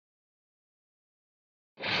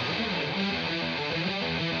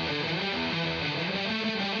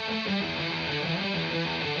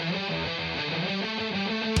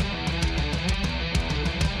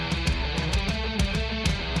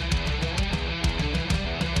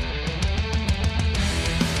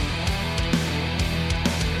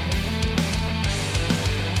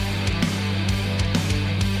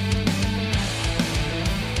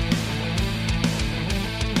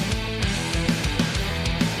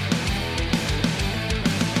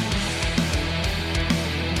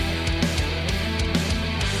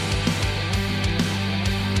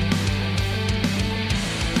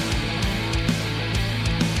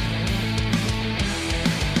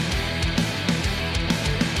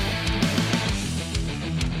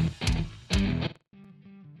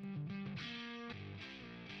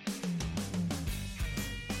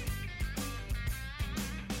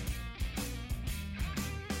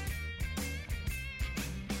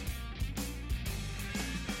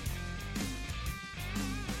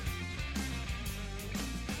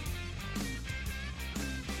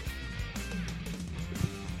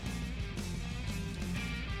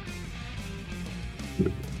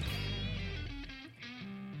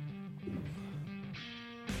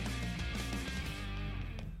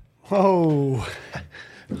Oh,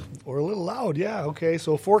 or a little loud. Yeah. Okay.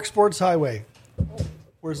 So Fork Sports Highway.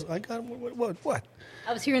 Where's I got what?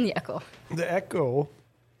 I was hearing the echo. The echo.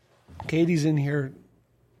 Katie's in here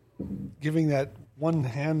giving that one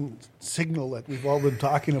hand signal that we've all been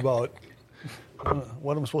talking about.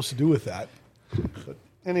 What I'm supposed to do with that. But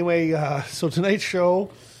anyway, so tonight's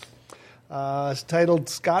show is titled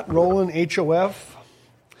Scott Rolen, HoF.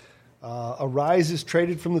 Arraez is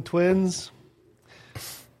traded from the Twins.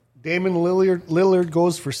 Damon Lillard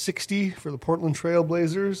goes for 60 for the Portland Trail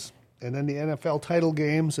Blazers. And then the NFL title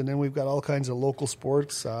games. And then we've got all kinds of local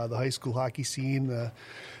sports, the high school hockey scene, the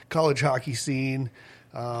college hockey scene.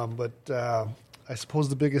 But I suppose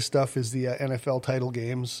the biggest stuff is the NFL title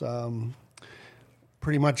games.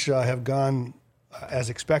 Pretty much have gone as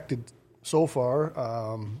expected so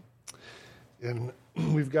far. And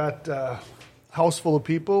we've got a house full of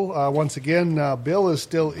people. Once again, Bill is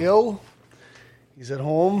still ill. He's at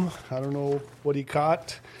home. I don't know what he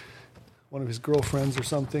caught. One of his girlfriends or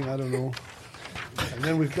something. I don't know. And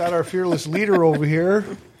then we've got our fearless leader over here.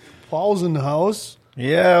 Paul's in the house.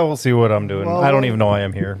 Yeah, we'll see what I'm doing. I don't even know I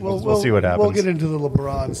am here. We'll see what happens. We'll get into the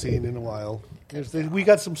LeBron scene in a while. We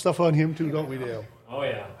got some stuff on him too, don't we, Dale? Oh,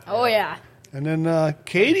 yeah. Oh, yeah. And then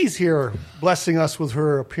Katie's here blessing us with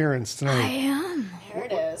her appearance tonight. I am. There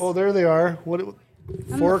it is. Oh, there they are.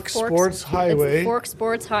 Fork Sports Highway. It's Fork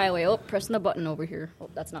Sports Highway. Oh, pressing the button over here. Oh,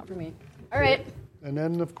 that's not for me. All right. And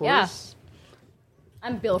then, of course... Yeah.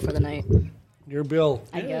 I'm Bill for the night. You're Bill.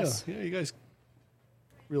 I guess. Yeah, you guys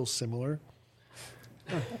real similar.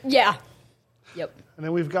 Yeah. Yep. And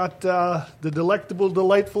then we've got the delectable,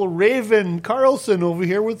 delightful Raven Carlson over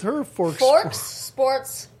here with her Fork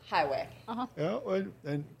Sports Highway. Uh-huh. Yeah,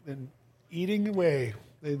 and eating away.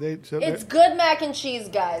 It's good mac and cheese,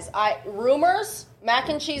 guys. Rumors, mac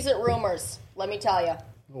and cheese at Rumors. Let me tell you.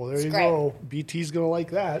 Well, there you go. BT's going to like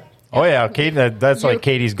that. Oh, yeah. Kate, that's like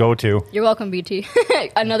Katie's go-to. You're welcome, BT.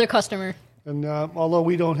 Another customer. And although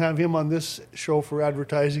we don't have him on this show for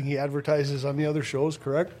advertising, he advertises on the other shows,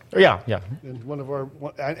 correct? Yeah. And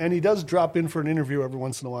and he does drop in for an interview every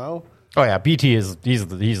once in a while. Oh, yeah. BT he's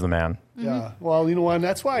the man. Mm-hmm. Yeah. Well, you know what? And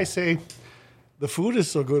that's why I say the food is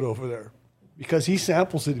so good over there, because he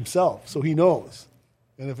samples it himself, so he knows.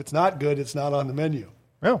 And if it's not good, it's not on the menu.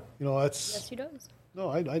 Oh. You know, that's... Yes, he does.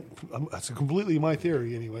 No, that's completely my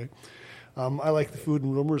theory anyway. I like the food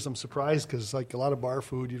and Rumors. I'm surprised because, like a lot of bar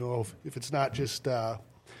food, you know, if it's not just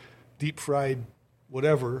deep fried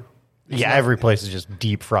whatever. Yeah, every place is just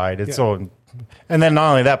deep fried. It's so, and then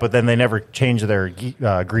not only that, but then they never change their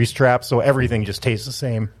grease traps, so everything just tastes the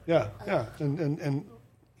same. Yeah, and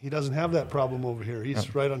he doesn't have that problem over here.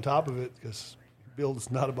 He's right on top of it because Bill's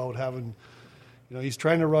not about having, you know, he's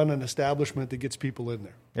trying to run an establishment that gets people in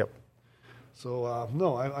there. Yep. So,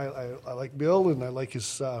 no, I like Bill, and I like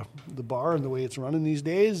his the bar and the way it's running these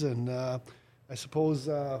days, and I suppose...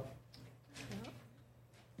 You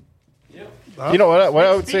know what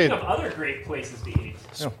I would say... Speaking of other great places to eat.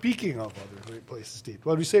 Speaking of other great places to eat.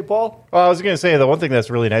 What did you say, Paul? Well, I was going to say, the one thing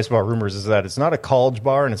that's really nice about Rumors is that it's not a college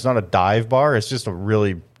bar and it's not a dive bar. It's just a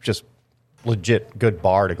really just legit good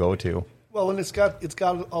bar to go to. Well, and it's got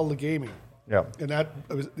all the gaming. Yeah. And that,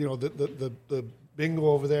 you know, the bingo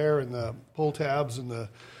over there and the pull tabs and the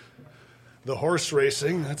horse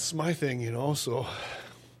racing, that's my thing, you know, so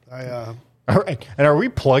All right. And are we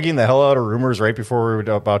plugging the hell out of Rumors right before we're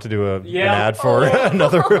about to do an ad for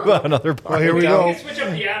another bar? Well, here we go. We can switch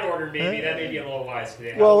up the ad order, maybe. That may be a little wise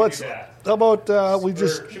today. Well, do that? how about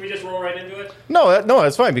Should we just roll right into it? No,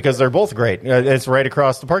 it's fine because they're both great. It's right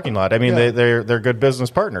across the parking lot. I mean, they're good business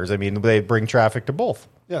partners. I mean, they bring traffic to both.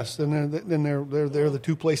 Yes, and then they're the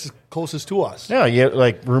two places closest to us. Yeah,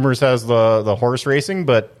 like Rumors has the horse racing,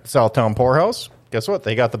 but Southtown Poorhouse, guess what?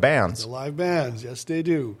 They got the bands. The live bands, yes, they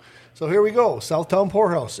do. So here we go, Southtown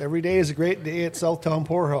Poorhouse. Every day is a great day at Southtown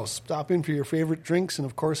Poorhouse. Stop in for your favorite drinks and,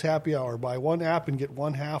 of course, happy hour. Buy one app and get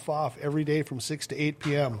one half off every day from 6 to 8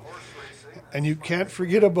 p.m. And you can't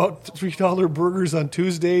forget about $3 burgers on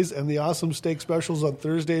Tuesdays and the awesome steak specials on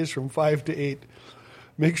Thursdays from 5 to 8.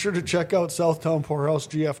 Make sure to check out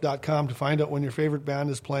SouthtownPoorhouseGF.com to find out when your favorite band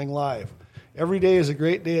is playing live. Every day is a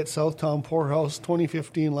great day at Southtown Poorhouse,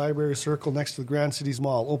 2015 Library Circle next to the Grand Cities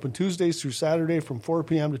Mall. Open Tuesdays through Saturday from 4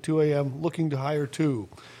 p.m. to 2 a.m. Looking to hire two.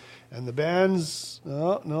 And the bands,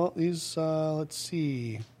 let's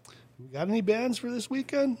see. We got any bands for this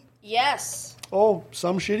weekend? Yes. Oh,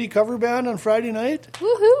 some shitty cover band on Friday night?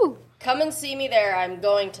 Woohoo! Come and see me there. I'm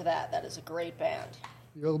going to that. That is a great band.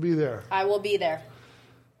 You'll be there. I will be there.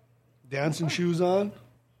 Dancing shoes on?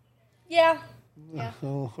 Yeah.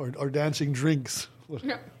 Oh, or dancing drinks.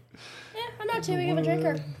 Yeah, I'm not too big of a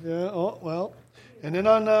drinker. Yeah, oh, well, And then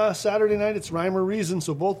on Saturday night, it's Rhyme or Reason.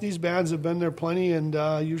 So both these bands have been there plenty and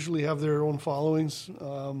usually have their own followings.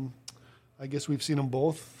 I guess we've seen them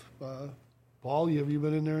both. Paul, have you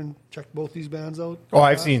been in there and checked both these bands out? Oh,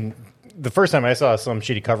 I've seen. The first time I saw some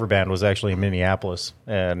shitty cover band was actually in Minneapolis,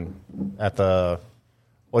 and at the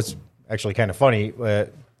what's actually kind of funny.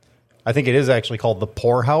 I think it is actually called the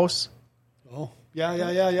Poorhouse. Oh, yeah,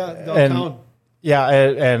 downtown.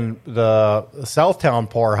 And the Southtown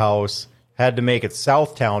Poorhouse had to make it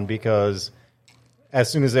Southtown because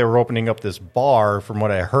as soon as they were opening up this bar, from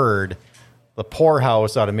what I heard, the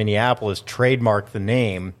Poorhouse out of Minneapolis trademarked the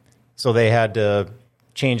name, so they had to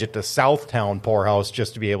change it to Southtown Poorhouse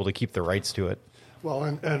just to be able to keep the rights to it. Well,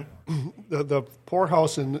 and the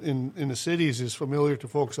poorhouse in the cities is familiar to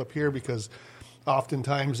folks up here because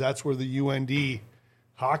oftentimes that's where the UND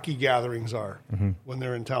hockey gatherings are when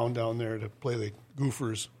they're in town down there to play the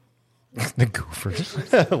Gophers. The Gophers.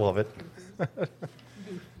 I love it.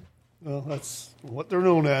 Well, that's what they're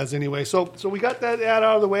known as anyway. So we got that ad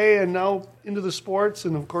out of the way, and now into the sports.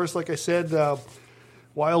 And, of course, like I said,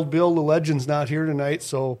 Wild Bill, the legend's not here tonight,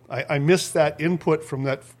 so I missed that input from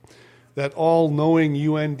that all-knowing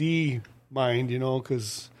UND mind,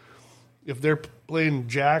 because if they're playing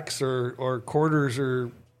jacks or quarters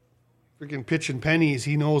or freaking pitching pennies,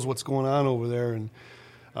 he knows what's going on over there. And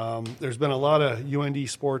there's been a lot of UND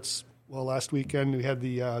sports. Well, last weekend we had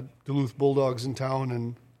the Duluth Bulldogs in town,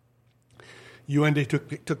 and UND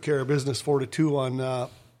took care of business 4-2 on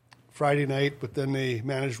Friday night, but then they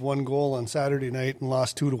managed one goal on Saturday night and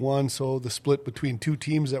lost 2-1. So the split between two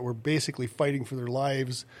teams that were basically fighting for their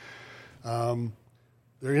lives.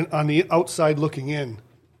 They're on the outside looking in,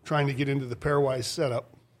 trying to get into the pairwise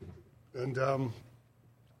setup. And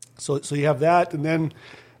so you have that, and then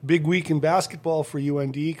big week in basketball for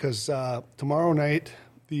UND because tomorrow night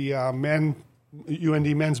the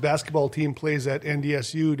UND men's basketball team plays at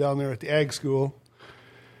NDSU down there at the Ag School.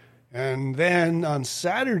 And then on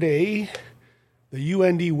Saturday, the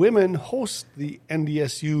UND women host the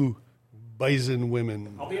NDSU Bison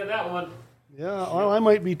women. I'll be at that one. Yeah, well, I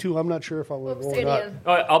might be too. I'm not sure if I will or not.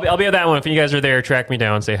 Oh, I'll be at that one. If you guys are there, track me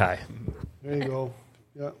down, say hi. There you go.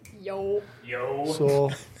 Yeah. Yo.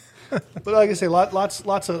 So, but like I say,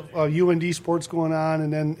 lots of UND sports going on,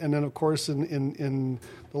 and then of course in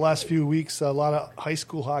the last few weeks, a lot of high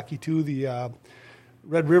school hockey too. The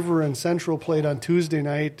Red River and Central played on Tuesday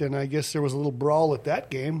night, and I guess there was a little brawl at that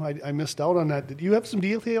game. I missed out on that. Did you have some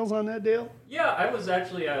details on that, Dale? Yeah, I was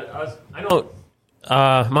actually. I know,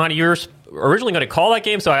 Monty, you were originally going to call that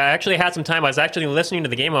game, so I actually had some time. I was actually listening to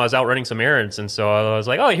the game. I was out running some errands, and so I was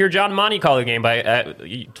like, "Oh, I hear John and Monty call the game." But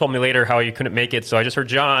you told me later how you couldn't make it, so I just heard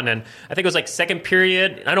John, and I think it was like second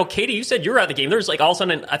period. I know, Katie, you said you were at the game. There was like all of a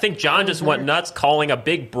sudden, I think John just went nuts calling a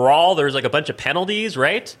big brawl. There was like a bunch of penalties,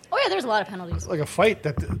 right? Oh yeah, there's a lot of penalties. Like a fight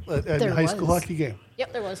at a high school hockey game.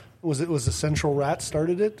 Yep, there was. Was the Central Rat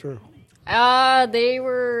started it, or? They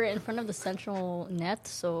were in front of the central net,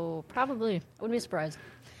 so probably. I wouldn't be surprised.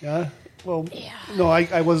 Yeah. Well, no,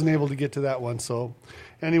 I wasn't able to get to that one. So,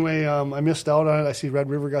 anyway, I missed out on it. I see Red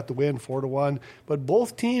River got the win, 4-1. But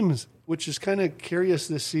both teams, which is kind of curious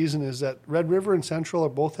this season, is that Red River and Central are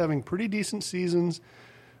both having pretty decent seasons,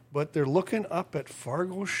 but they're looking up at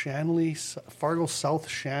Fargo South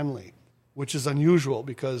Shanley, which is unusual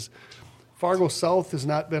because Fargo South has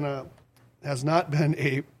not been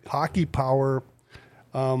a hockey power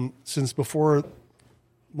since before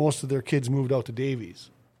most of their kids moved out to Davies.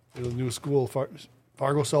 The new school,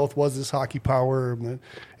 Fargo South was this hockey power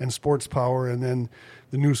and sports power, and then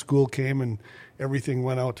the new school came and everything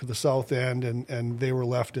went out to the south end, and they were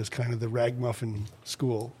left as kind of the ragamuffin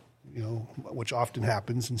school, which often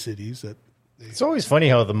happens in cities. It's always funny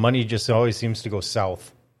how the money just always seems to go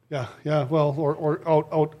south. Yeah, well, or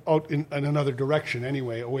out in another direction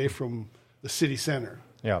anyway, away from the city center.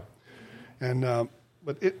 Yeah, and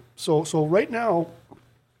so right now,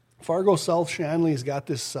 Fargo South Shanley's got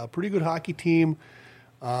this pretty good hockey team.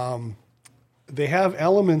 They have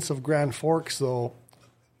elements of Grand Forks, though.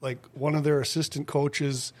 Like one of their assistant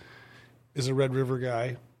coaches is a Red River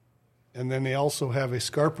guy. And then they also have a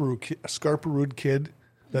Scarperud kid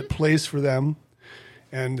that plays for them.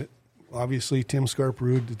 And obviously Tim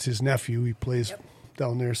Scarperud, it's his nephew. He plays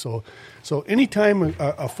down there. So anytime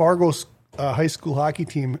a Fargo high school hockey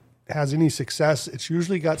team has any success, it's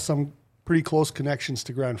usually got some pretty close connections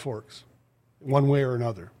to Grand Forks, one way or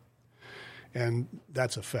another. And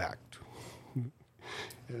that's a fact.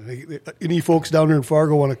 Any folks down there in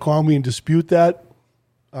Fargo want to call me and dispute that,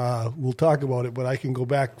 we'll talk about it, but I can go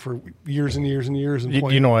back for years and years and years. And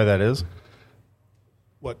do you know why that is?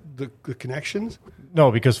 What, the connections?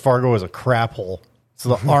 No, because Fargo is a crap hole.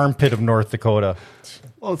 It's the armpit of North Dakota.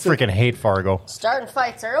 Well, it's Freaking hate Fargo. Starting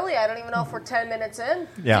fights early. I don't even know if we're 10 minutes in.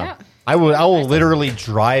 Yeah. I will literally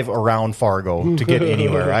drive around Fargo to get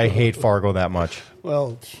anywhere. I hate Fargo that much.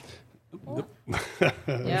 well,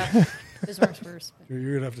 Yeah. Bismarck's first. you're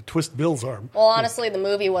going to have to twist Bill's arm. Well, honestly, the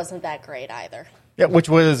movie wasn't that great either. Yeah, which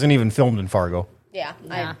wasn't even filmed in Fargo. Yeah,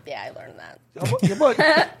 Yeah. I learned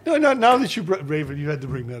that. No, now that you brought, Raven, you had to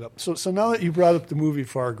bring that up. So now that you brought up the movie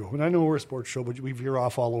Fargo, and I know we're a sports show, but we veer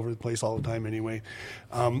off all over the place all the time anyway.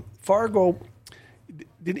 Fargo,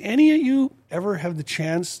 did any of you ever have the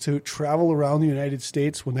chance to travel around the United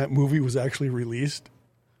States when that movie was actually released?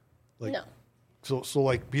 Like, No. So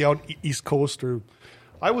like be out East Coast, or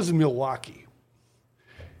I was in Milwaukee,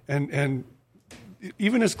 and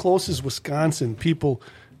even as close as Wisconsin, people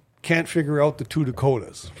can't figure out the two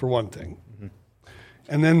Dakotas for one thing,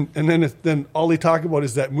 and then all they talk about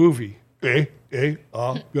is that movie. Yeah,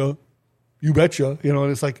 you betcha.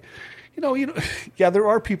 And it's like, yeah, there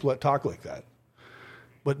are people that talk like that,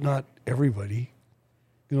 but not everybody.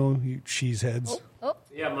 You cheeseheads.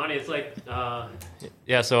 Yeah, Monty, it's like,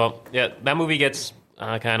 that movie gets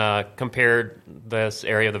kind of compared this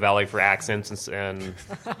area of the valley for accents, and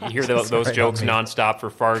you hear those jokes nonstop for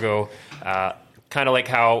Fargo. Kind of like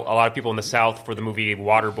how a lot of people in the South for the movie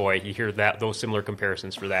Waterboy, you hear those similar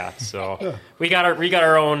comparisons for that. So we got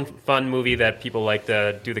our own fun movie that people like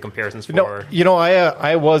to do the comparisons for.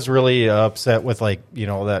 I was really upset with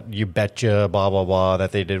that you betcha blah blah blah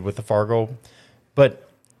that they did with the Fargo, but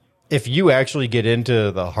if you actually get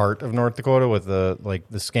into the heart of North Dakota with the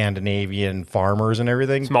Scandinavian farmers and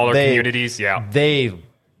everything, smaller communities, they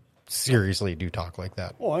seriously do talk like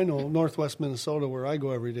that. Oh, I know. Northwest Minnesota, where I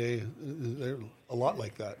go every day, they're a lot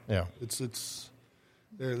like that. Yeah,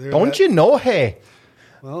 they're don't you know? Hey,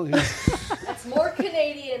 well, yeah. It's more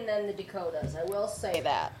Canadian than the Dakotas. I will say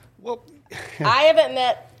that. Well, I haven't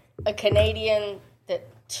met a Canadian that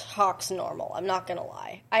talks normal. I'm not going to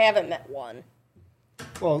lie. I haven't met one.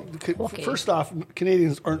 Well, Okay. first off,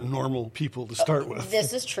 Canadians aren't normal people to start with.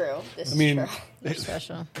 This is true. This is mean, true. They're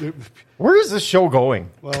special. where is this show going?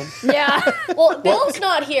 Well, Yeah. Well, Bill's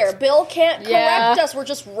not here. Bill can't correct Yeah. us. We're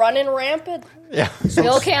just running rampant. Yeah,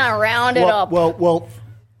 Bill can't round it up. well,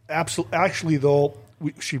 actually, though,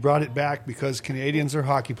 she brought it back because Canadians are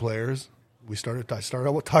hockey players. I started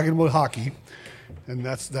out talking about hockey, and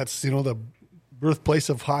that's the birthplace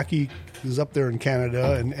of hockey is up there in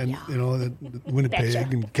Canada, and the Winnipeg Betcha.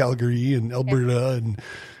 and Calgary and Alberta and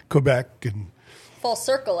Quebec and Full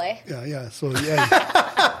circle, eh? yeah. So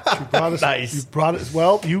yeah, you brought us. Nice. You brought us.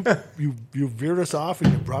 Well, you veered us off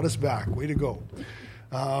and you brought us back. Way to go,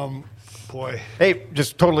 boy. Hey,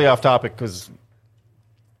 just totally off topic because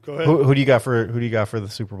Go ahead. who do you got for the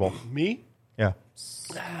Super Bowl? Me? Yeah,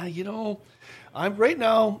 I'm right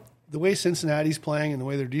now. The way Cincinnati's playing and the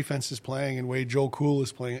way their defense is playing and the way Joe Cool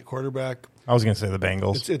is playing at quarterback, I was going to say the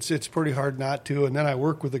Bengals. it's pretty hard not to. And then I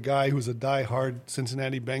work with a guy who's a diehard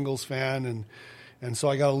Cincinnati Bengals fan, and so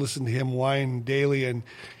I got to listen to him whine daily. And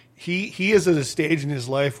he is at a stage in his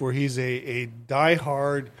life where he's a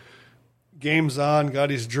diehard, game's on, got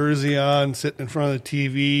his jersey on, sitting in front of the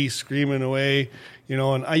TV, screaming away,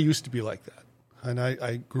 And I used to be like that, and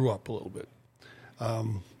I grew up a little bit.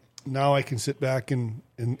 Now I can sit back and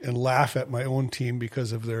laugh at my own team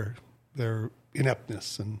because of their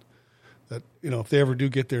ineptness, and that if they ever do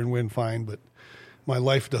get there and win, fine. But my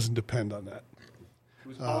life doesn't depend on that.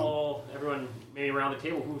 Everyone maybe around the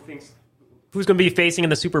table, who's going to be facing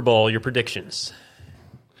in the Super Bowl? Your predictions?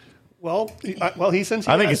 Well, since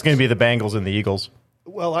I think it's going to be the Bengals and the Eagles.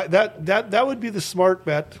 Well, that would be the smart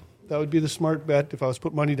bet. That would be the smart bet if I was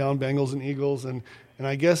put money down Bengals and Eagles, and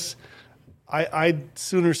I guess. I'd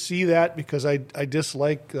sooner see that because I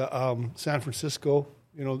dislike San Francisco.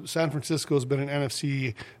 San Francisco's been an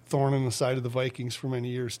NFC thorn in the side of the Vikings for many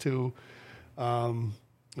years too,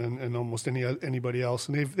 and almost anybody else.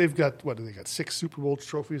 And they've got they got 6 Super Bowl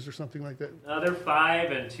trophies or something like that. They're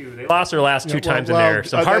 5-2. They lost their last two times in well, there.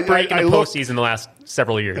 Some heartbreak in the look- postseason the last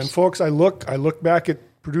several years. And folks, I look back at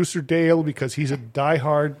producer Dale because he's a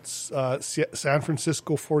diehard San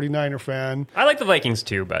Francisco 49er fan. I like the Vikings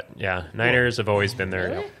too, but yeah, Niners have always been there.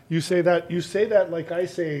 Really? You say that like I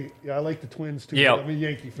say. Yeah, I like the Twins too. Yeah. I'm a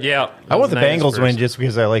Yankee fan. Yeah, I want the Niners Bengals first. win just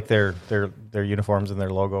because I like their uniforms and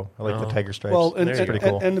their logo. I like the tiger stripes. Well, and, it's and, pretty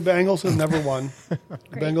cool. and the Bengals have never won. The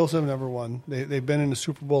Bengals have never won. They've been in the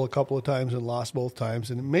Super Bowl a couple of times and lost both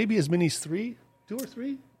times, and maybe as many as 2 or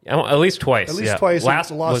 3. At least twice. At least twice.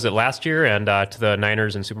 Was it last year and to the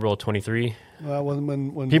Niners in Super Bowl 23?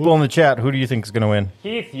 When People in the chat, who do you think is going to win?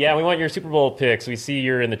 Keith, yeah, we want your Super Bowl picks. We see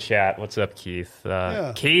you're in the chat. What's up, Keith?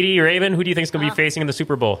 Yeah. Katie, Raven, who do you think is going to be facing in the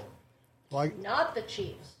Super Bowl? Not the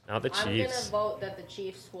Chiefs. Not the I'm going to Chiefs. vote that the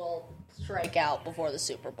Chiefs will strike out before the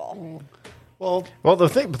Super Bowl. Well,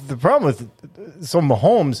 the problem with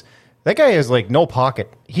Mahomes, that guy has like no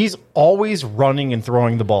pocket. He's always running and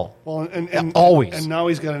throwing the ball. well, and always. and now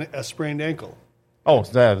he's got a sprained ankle. Oh,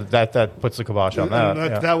 that puts the kibosh on that.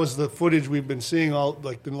 And yeah. that was the footage we've been seeing all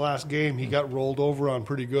like in the last game. He got rolled over on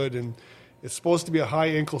pretty good, and it's supposed to be a high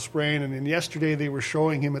ankle sprain. And then yesterday they were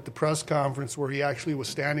showing him at the press conference where he actually was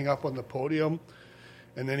standing up on the podium,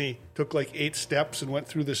 and then he took like 8 steps and went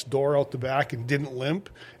through this door out the back and didn't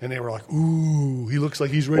limp. And they were like, "Ooh, he looks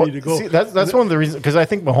like he's ready to go." See, that's one of the reasons, because I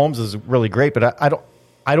think Mahomes is really great, but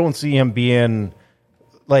I don't see him being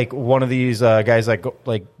like one of these guys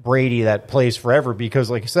like Brady that plays forever, because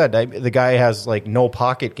like I said, the guy has like no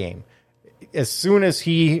pocket game. As soon as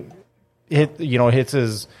he hits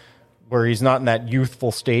his where he's not in that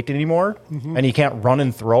youthful state anymore, and he can't run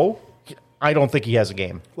and throw, I don't think he has a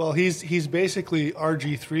game. Well, he's basically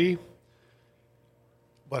RG3,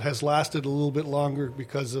 but has lasted a little bit longer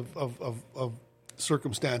because of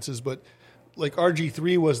circumstances. But like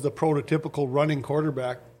RG3 was the prototypical running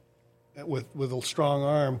quarterback with a strong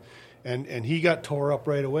arm, and he got tore up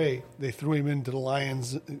right away. They threw him into the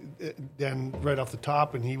Lions den right off the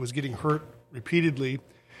top, and he was getting hurt repeatedly.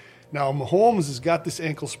 Now Mahomes has got this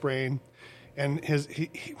ankle sprain, and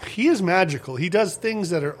he is magical. He does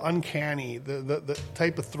things that are uncanny. The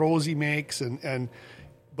type of throws he makes,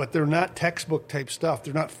 but they're not textbook type stuff.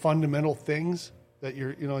 They're not fundamental things that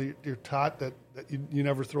you're taught that you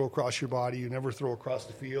never throw across your body, you never throw across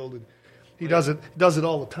the field, and he does it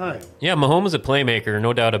all the time. Yeah, Mahomes is a playmaker,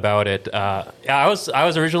 no doubt about it. I was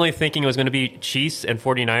originally thinking it was going to be Chiefs and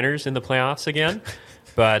 49ers in the playoffs again.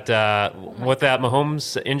 But with that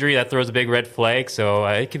Mahomes injury, that throws a big red flag. So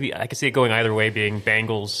I could see it going either way, being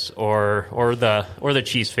Bengals or the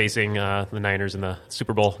Chiefs facing the Niners in the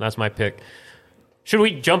Super Bowl. That's my pick. Should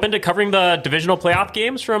we jump into covering the divisional playoff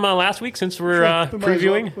games from last week, since we're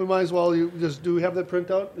previewing? We might as well. Do we have that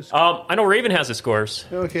printout? I know Raven has the scores.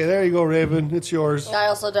 Okay, there you go, Raven. It's yours. I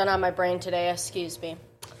also don't have my brain today. Excuse me.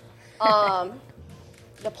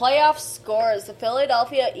 The playoff scores: the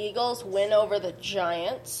Philadelphia Eagles win over the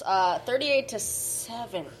Giants,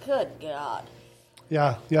 38-7. Good God.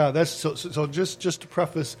 Yeah. That's so. Just to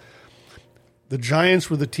preface, the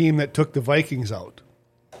Giants were the team that took the Vikings out,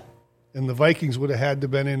 and the Vikings would have had to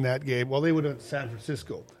been in that game. Well, they would have San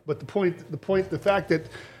Francisco. But the fact that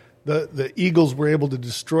the Eagles were able to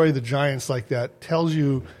destroy the Giants like that tells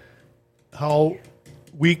you how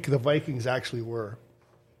weak the Vikings actually were.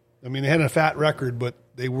 I mean, they had a fat record, but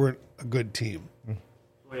they weren't a good team.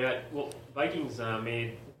 Vikings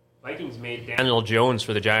made Daniel Jones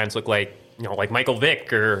for the Giants look like Michael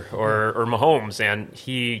Vick or Mahomes, and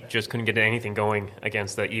he just couldn't get anything going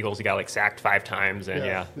against the Eagles. He got sacked 5 times,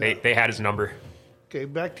 and they had his number. Okay,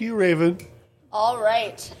 back to you, Raven. All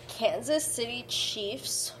right. Kansas City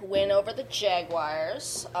Chiefs win over the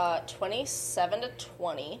Jaguars,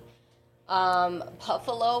 27-20.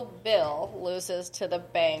 Buffalo Bill loses to the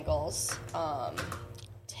Bengals,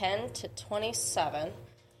 10-27.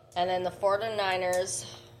 And then the 49ers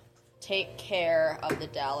take care of the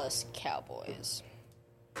Dallas Cowboys,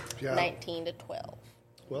 19-12.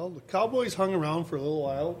 Well, the Cowboys hung around for a little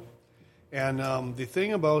while. And the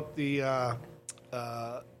thing about the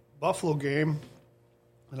Buffalo game,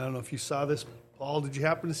 and I don't know if you saw this, Paul, did you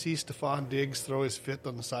happen to see Stephon Diggs throw his fit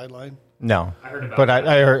on the sideline? No, I heard about but that.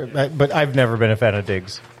 I heard, but I've never been a fan of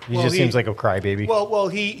Diggs. He Well, just seems like a crybaby. Well,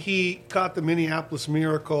 he caught the Minneapolis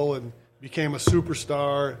Miracle and became a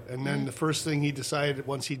superstar. And then the first thing he decided,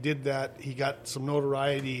 once he did that, he got some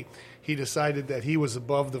notoriety. He decided that he was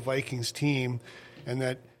above the Vikings team and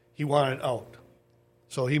that he wanted out.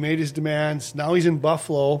 So he made his demands. Now he's in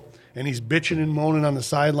Buffalo, and he's bitching and moaning on the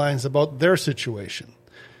sidelines about their situation.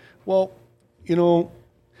 Well,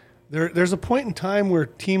 there's a point in time where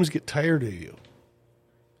teams get tired of you.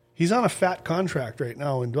 He's on a fat contract right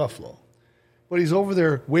now in Buffalo, but he's over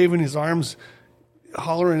there waving his arms,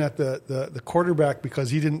 hollering at the quarterback because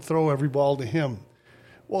he didn't throw every ball to him.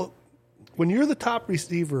 Well, when you're the top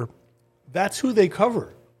receiver, that's who they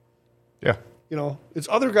cover. Yeah. It's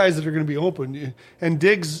other guys that are going to be open. And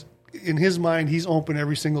Diggs, in his mind, he's open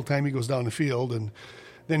every single time he goes down the field. And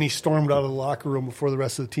then he stormed out of the locker room before the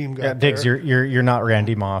rest of the team got there. Diggs, you're not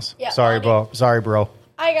Randy Moss. Yeah, Sorry, bro.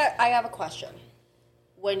 I have a question.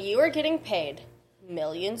 When you are getting paid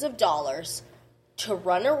millions of dollars to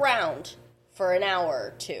run around for an hour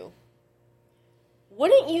or two,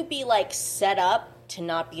 wouldn't you be set up to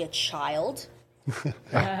not be a child?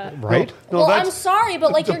 Right? No, I'm sorry,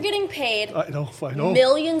 but you're getting paid I know.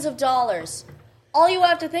 millions of dollars all you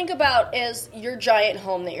have to think about is your giant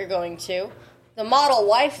home that you're going to, the model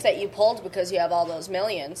wife that you pulled because you have all those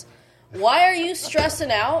millions. Why are you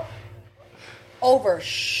stressing out over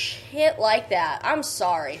shit like that? I'm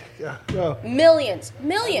sorry. Yeah. Millions.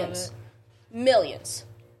 No,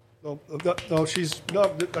 she's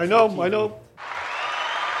no. I know.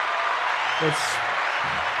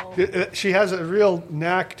 She has a real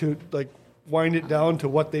knack to like wind it down to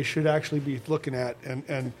what they should actually be looking at,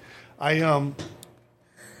 and I Yeah,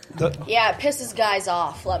 it pisses guys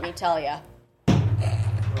off. Let me tell you.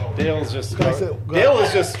 Dale is just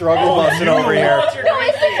struggle busting over here. He's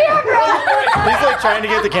like trying to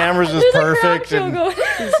get the cameras just perfect. And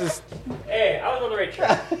he's just, Hey, I was on the right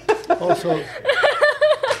track. also.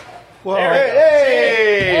 Well,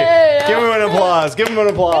 hey! Give him an applause. Give him an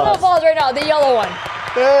applause. Balls right now, the yellow one.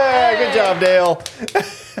 Hey, good job, Dale.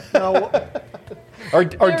 now,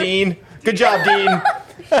 Or Dean. Good job, Dean.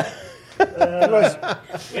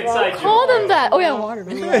 Inside Call joke. them that. Oh yeah,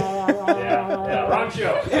 waterman. Yeah, wrong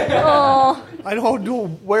show. Oh, I don't know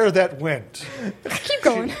where that went. keep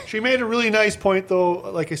going. She made a really nice point, though.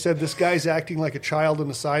 Like I said, this guy's acting like a child on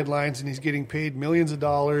the sidelines, and he's getting paid millions of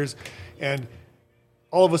dollars. And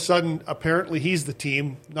all of a sudden, apparently, he's the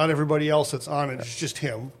team. Not everybody else that's on it. It's just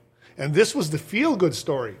him. And this was the feel-good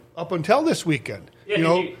story up until this weekend.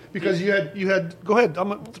 Yeah, because you had. Go ahead. I'm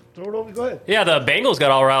gonna throw it over. Go ahead. Yeah, the Bengals got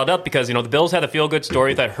all riled up because, the Bills had a feel-good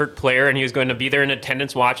story with that hurt player, and he was going to be there in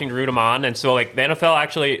attendance watching to root him on. And so, the NFL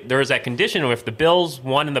actually, there was that condition if the Bills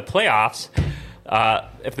won in the playoffs,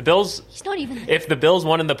 if the Bills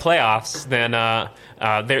won in the playoffs, then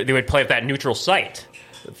they would play at that neutral site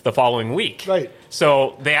the following week. Right.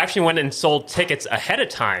 So they actually went and sold tickets ahead of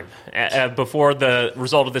time before the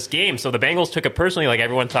result of this game. So the Bengals took it personally, like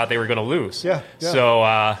everyone thought they were going to lose. Yeah. So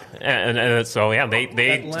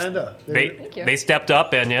they Atlanta. they stepped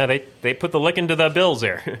up and they put the lick into the Bills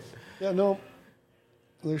there. Yeah. No.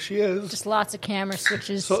 There she is. Just lots of camera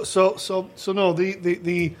switches. So no,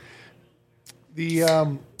 the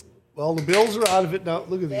Bills are out of it now.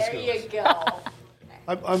 Look at these There guys. you go.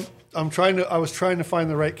 I was trying to find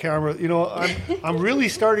the right camera. I'm really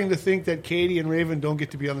starting to think that Katie and Raven don't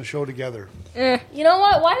get to be on the show together. You know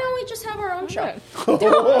what? Why don't we just have our own show?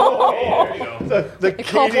 There you go. The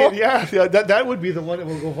couple? Katie, that would be the one that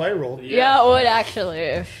will go viral. Yeah, it would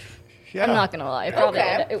actually. Yeah. I'm not gonna lie. It probably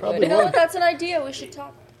Okay. would. It Probably would. You know what? That's an idea. We should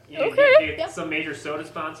talk. Okay. Some major soda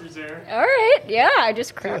sponsors there. All right. Yeah, I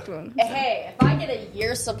just cracked one. Hey, if I get a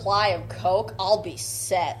year's supply of Coke, I'll be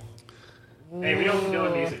set. Hey, we don't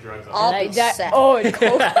know music drugs. I'll be set. Oh, and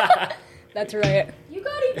Coke. That's right. You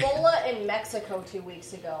got Ebola in Mexico 2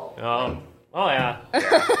 weeks ago. Oh yeah.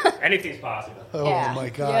 Anything's possible. Oh Yeah. my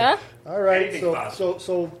God! Yeah? All right, Anything's possible.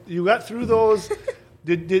 so you got through those.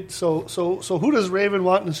 So who does Raven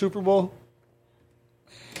want in the Super Bowl?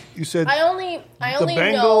 You said I only know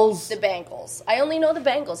Bengals. the Bengals. I only know the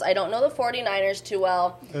Bengals. I don't know the 49ers too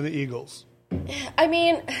well. and the Eagles. I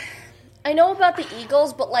mean, I know about the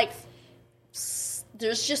Eagles, but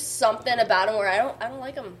there's just something about them where I don't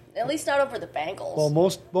like them. At least not over the Bengals. Well,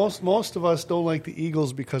 most of us don't like the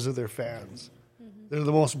Eagles because of their fans. Mm-hmm. They're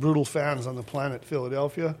the most brutal fans on the planet,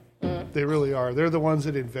 Philadelphia. They really are. They're the ones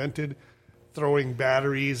that invented throwing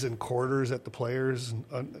batteries and quarters at the players,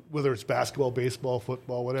 whether it's basketball, baseball,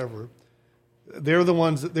 football, whatever. They're the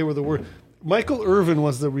ones they were the worst. Michael Irvin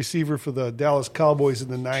was the receiver for the Dallas Cowboys in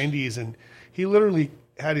the 90s, and he literally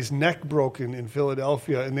had his neck broken in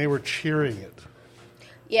Philadelphia, and they were cheering it.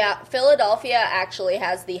 Yeah, Philadelphia actually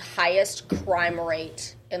has the highest crime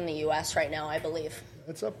rate in the U.S. right now, I believe.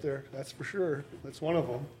 That's up there. That's for sure. That's one of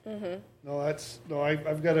them. Mm-hmm.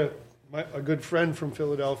 I've got a good friend from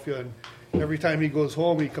Philadelphia, and every time he goes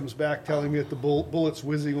home, he comes back telling me that the bullet's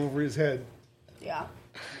whizzing over his head. Yeah.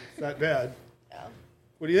 It's not bad. Yeah.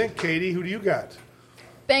 What do you think, Katie? Who do you got?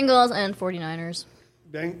 Bengals and 49ers.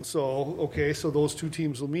 So those two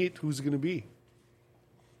teams will meet. Who's it going to be?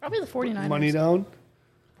 Probably the 49ers. Money down?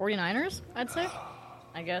 49ers, I'd say.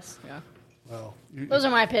 I guess, yeah. Well, Those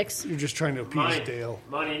are my picks. you're just trying to appease Dale.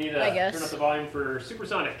 Money, you need I to guess. turn up the volume for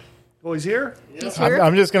Supersonic. Oh, he's here? He's here.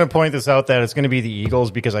 I'm just going to point this out that it's going to be the Eagles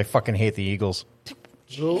because I fucking hate the Eagles.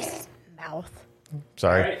 Mouth.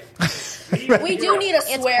 Sorry. Right. We do need a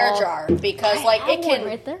swear called- jar because, it I have one can.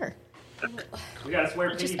 right there. We got to swear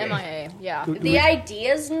Just piggy bank. MIA. Yeah. The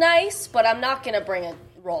idea's nice, but I'm not going to bring a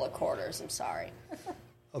roll of quarters. I'm sorry.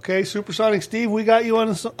 Okay, Supersonic Steve, we got you on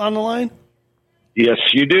the line? Yes,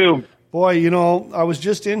 you do. Boy, I was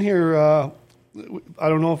just in here. I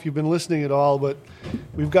don't know if you've been listening at all, but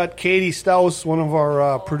we've got Katie Stouse, one of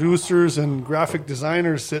our producers and graphic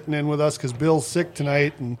designers, sitting in with us because Bill's sick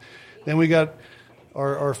tonight. And then we got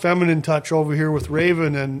our feminine touch over here with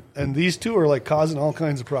Raven, and these two are like causing all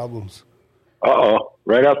kinds of problems.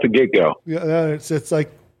 Right off the get go. Yeah, it's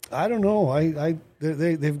like I don't know.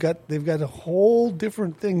 They've got a whole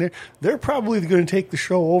different thing. They're probably going to take the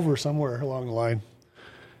show over somewhere along the line.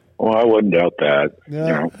 Well, I wouldn't doubt that.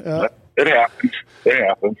 Yeah, it happens. It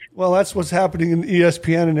happens. Well, that's what's happening in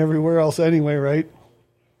ESPN and everywhere else anyway, right?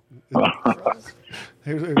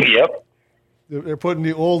 Yep. They're putting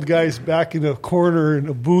the old guys back in a corner in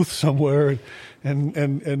a booth somewhere, and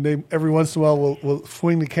they every once in a while will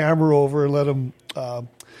swing the camera over and let them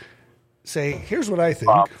say, "Here's what I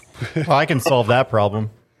think." Well, I can solve that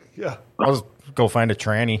problem. Yeah. I'll just go find a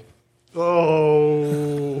tranny.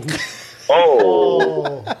 Oh.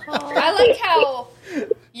 I like how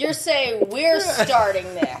you're saying we're starting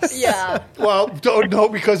this. Yeah. Well, no,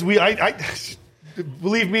 because I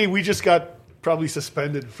believe me, we just got probably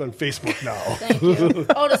suspended from Facebook now. Thank you.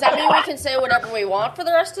 Oh, does that mean we can say whatever we want for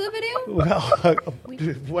the rest of the video? Well, I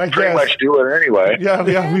Pretty guess. much do it anyway. Yeah,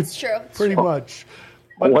 That's true. pretty much.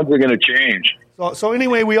 When's it going to change? So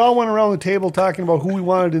anyway, we all went around the table talking about who we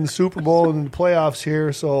wanted in the Super Bowl and in the playoffs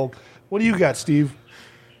here. So what do you got, Steve?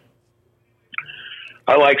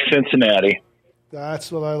 I like Cincinnati.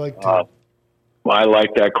 That's what I like too. I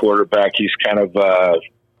like that quarterback. He's kind of a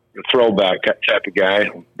throwback type of guy.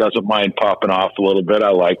 Doesn't mind popping off a little bit. I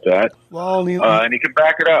like that. Well, and he can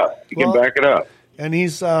back it up. He can back it up. And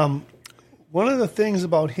he's one of the things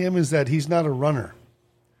about him is that he's not a runner.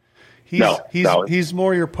 He's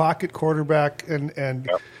more your pocket quarterback, and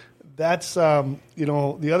that's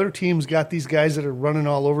the other teams got these guys that are running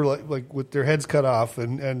all over like with their heads cut off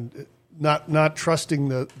and not trusting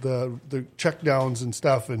the check downs and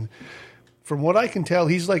stuff. And from what I can tell,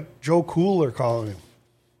 he's like Joe Cool, they're calling him.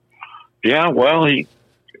 Yeah, well, he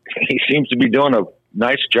seems to be doing a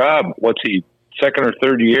nice job. What's he, second or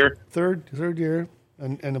third year? Third year,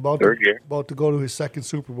 and about to go to his second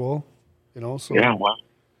Super Bowl. So yeah, well,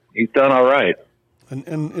 he's done all right.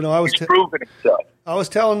 And he's proven himself. I was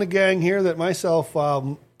telling the gang here that myself,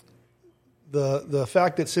 the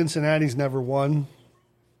fact that Cincinnati's never won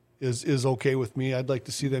is okay with me. I'd like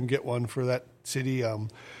to see them get one for that city.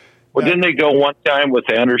 Didn't they go one time with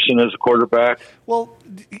Anderson as a quarterback? Well,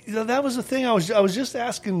 that was the thing. I was just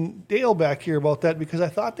asking Dale back here about that because I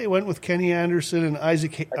thought they went with Kenny Anderson and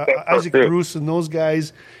Isaac Bruce and those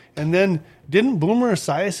guys, and then didn't Boomer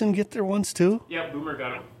Esiason get there once too? Yeah, Boomer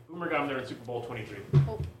got him. Boomer got him there in Super Bowl 23.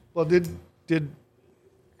 Well, did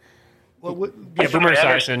Boomer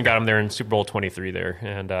Esiason got him there in Super Bowl 23 there,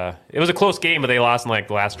 and it was a close game, but they lost in like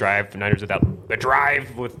the last drive. The Niners without a drive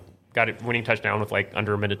got it winning touchdown with like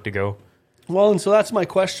under a minute to go. Well, and so that's my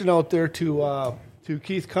question out there to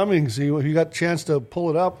Keith Cummings. You got a chance to pull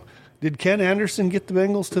it up. Did Ken Anderson get the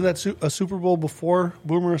Bengals to that a Super Bowl before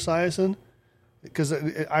Boomer Esiason? Because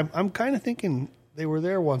I'm kind of thinking they were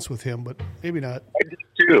there once with him, but maybe not. I did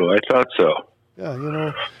too. I thought so.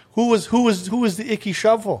 Yeah, who was the icky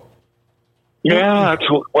shovel? Yeah,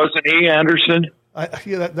 wasn't he Anderson?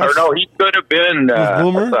 No, he could have been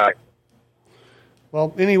Boomer.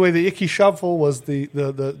 Well, anyway, the icky shuffle was the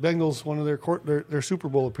Bengals, one of their Super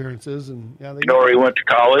Bowl appearances, and yeah, you know where he went to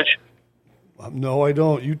college? No, I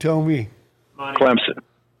don't. You tell me. Clemson.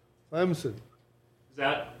 Is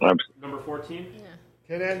that number 14? Yeah.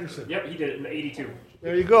 Ken Anderson. Yep, he did it in 82.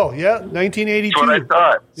 There you go. Yeah, 1982. That's what I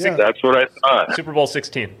thought. Yeah. That's what I thought. Super Bowl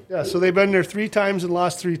 16. Yeah, so they've been there 3 times and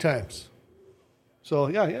lost 3 times. So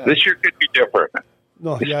yeah. This year could be different.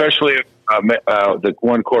 No, especially if the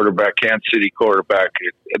one quarterback, Kansas City quarterback,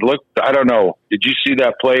 it looked, I don't know. Did you see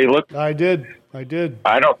that play? I did. I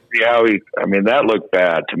don't see how that looked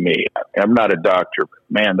bad to me. I'm not a doctor, but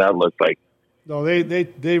man, that looked like. No,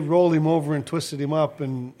 they rolled him over and twisted him up,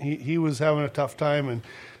 and he was having a tough time. And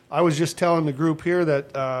I was just telling the group here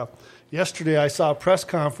that yesterday I saw a press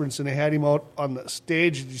conference, and they had him out on the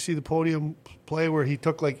stage. Did you see the podium play where he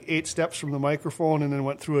took like 8 steps from the microphone and then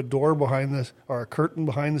went through a door or a curtain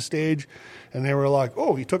behind the stage? And they were like,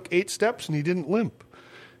 "Oh, he took 8 steps and he didn't limp."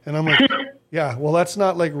 And I'm like, "Yeah, well, that's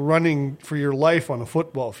not like running for your life on a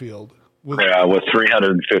football field." With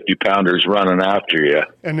 350 pounders running after you.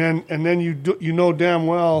 And then you know damn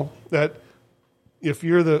well that if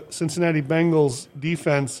you're the Cincinnati Bengals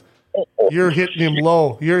defense, you're hitting him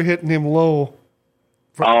low.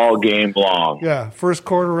 All game long. Yeah, first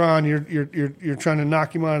quarter on, you're trying to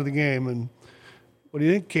knock him out of the game. And what do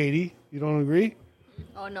you think, Katie? You don't agree?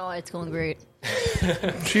 Oh no, it's going great.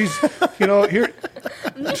 She's here.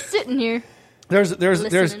 I'm just sitting here. There's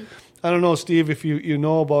listening. I don't know, Steve, if you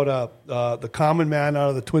know about the Common Man out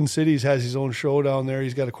of the Twin Cities has his own show down there.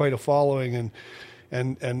 He's got quite a following,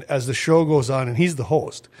 and as the show goes on, and he's the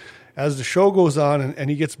host, as the show goes on and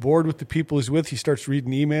he gets bored with the people he's with, he starts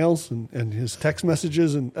reading emails and his text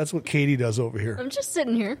messages, and that's what Katie does over here. I'm just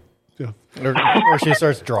sitting here. Yeah. Or she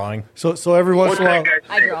starts drawing. So every once in a while,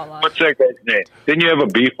 I draw a lot. What's that guy's name? Didn't you have a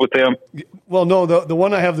beef with him? well, no, the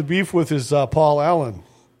one I have the beef with is Paul Allen.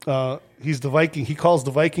 He's the Viking. He calls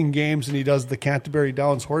the Viking games, and he does the Canterbury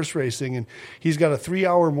Downs horse racing, and he's got a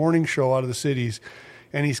 3-hour morning show out of the cities,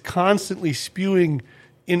 and he's constantly spewing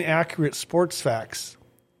inaccurate sports facts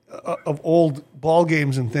of old ball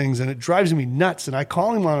games and things, and it drives me nuts. And I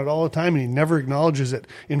call him on it all the time, and he never acknowledges it.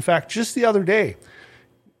 In fact, just the other day,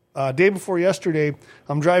 day before yesterday,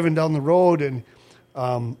 I'm driving down the road, and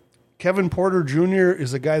Kevin Porter Jr.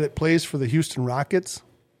 is a guy that plays for the Houston Rockets.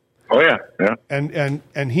 Oh yeah, yeah.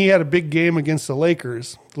 And he had a big game against the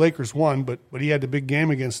Lakers. The Lakers won, but he had a big game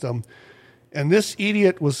against them. And this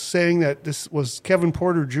idiot was saying that this was Kevin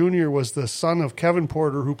Porter Jr. was the son of Kevin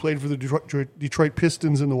Porter, who played for the Detroit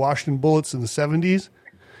Pistons and the Washington Bullets in the 70s.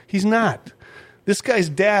 He's not. This guy's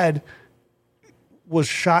dad was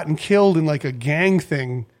shot and killed in like a gang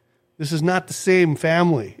thing. This is not the same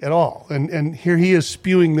family at all. And here he is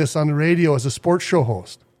spewing this on the radio as a sports show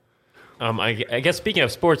host. I guess speaking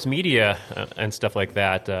of sports media and stuff like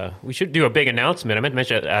that, we should do a big announcement. I meant to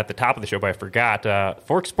mention it at the top of the show, but I forgot.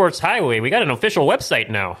 Fork Sports Highway, we got an official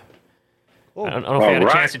website now. I don't know if you had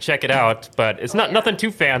a chance to check it out, but it's nothing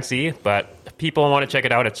too fancy, but people want to check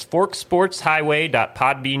it out. It's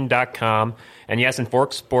forksportshighway.podbean.com. And yes, in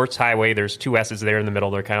Fork Sports Highway, there's 2 S's there in the middle.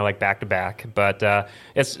 They're kind of like back to back. But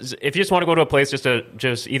if you just want to go to a place just to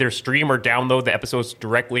either stream or download the episodes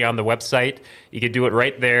directly on the website, you could do it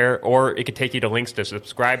right there, or it could take you to links to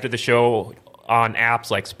subscribe to the show on apps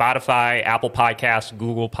like Spotify, Apple Podcasts,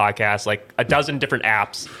 Google Podcasts, like a dozen different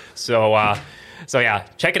apps. So yeah,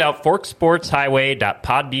 check it out,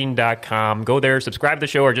 forksportshighway.podbean.com. Go there, subscribe to the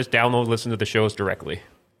show, or just download, listen to the shows directly.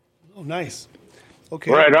 Oh, nice.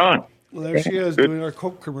 Okay. Right on. Well, there she is doing our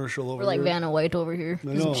Coke commercial over We're like here. Vanna White over here. I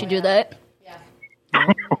know. Doesn't she do that? Yeah.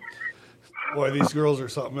 Boy, these girls are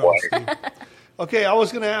something else, Steve. Okay, I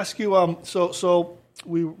was going to ask you, so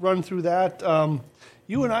we run through that.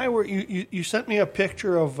 You and I were, you sent me a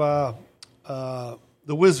picture of the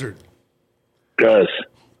Wizard. Does.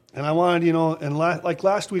 And I wanted, and like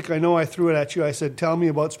last week, I know I threw it at you. I said, tell me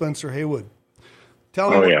about Spencer Haywood.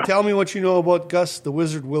 Tell me what you know about Gus the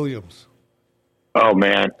Wizard Williams. Oh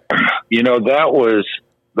man, that was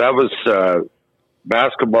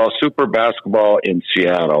basketball, super basketball in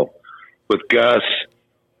Seattle with Gus,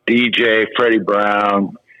 DJ, Freddie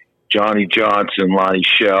Brown, Johnny Johnson, Lonnie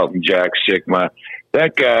Shelton, Jack Sigma.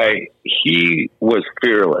 That guy, he was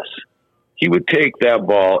fearless. He would take that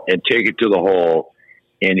ball and take it to the hole,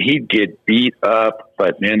 and he'd get beat up.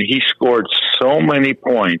 But man, he scored so many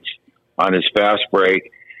points on his fast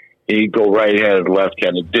break. He'd go right-handed,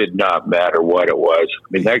 left-handed. It did not matter what it was. I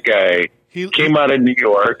mean, that guy came out of New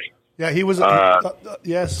York. Yeah, he was.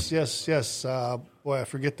 Yes. Boy, I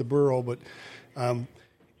forget the borough, but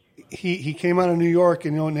he came out of New York,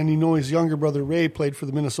 and his younger brother Ray played for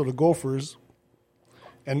the Minnesota Gophers,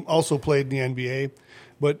 and also played in the NBA.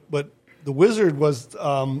 But the Wizard was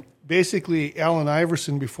basically Allen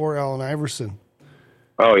Iverson before Allen Iverson.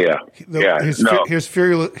 Oh yeah, His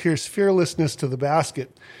fearlessness to the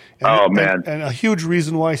basket. And a huge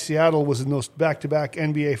reason why Seattle was in those back-to-back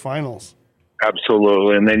NBA finals.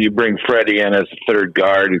 Absolutely. And then you bring Freddie in as a third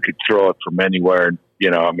guard who could throw it from anywhere.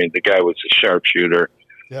 The guy was a sharpshooter.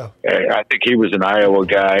 Yeah. I think he was an Iowa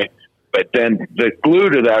guy. But then the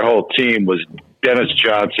glue to that whole team was Dennis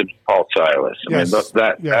Johnson and Paul Silas.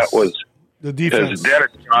 That was the defense. Because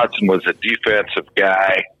Dennis Johnson was a defensive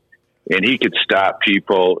guy, and he could stop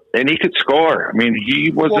people, and he could score. I mean,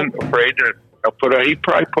 he wasn't afraid to he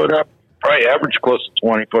probably averaged close to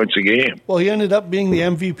 20 points a game. Well, he ended up being the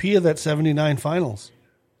MVP of that 79 finals.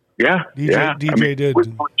 Yeah. DJ did.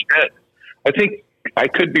 I think I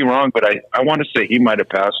could be wrong, but I want to say he might have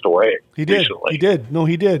passed away. He did. Recently. He did. No,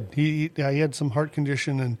 he did. He had some heart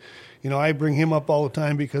condition, and I bring him up all the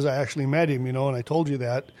time because I actually met him. And I told you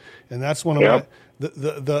that, and that's one of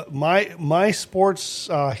my sports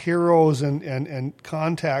heroes and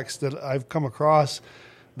contacts that I've come across.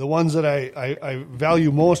 The ones that I value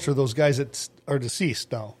most are those guys that are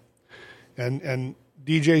deceased now, and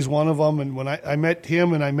DJ's one of them. And when I met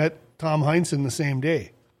him, and I met Tom Heinsohn the same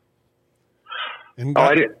day, and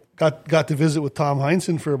got to visit with Tom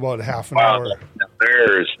Heinsohn for about half an hour.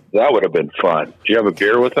 That would have been fun. Did you have a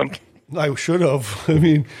beer with him? I should have. I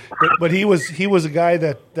mean, but he was a guy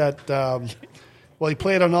that he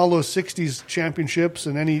played on all those 60s championships,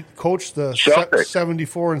 and then he coached the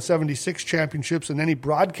 74 and 76 championships, and then he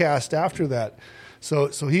broadcast after that. So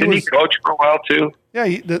he Didn't was he coach for a while too? yeah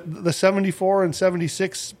the 74 and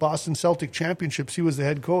 76 Boston Celtic championships. He was the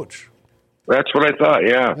head coach. That's what I thought.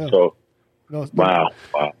 Yeah. So No, wow.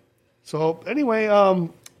 So anyway,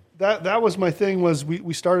 that was my thing. Was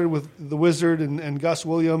we started with the Wizard and Gus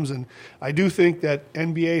Williams, and I do think that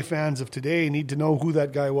NBA fans of today need to know who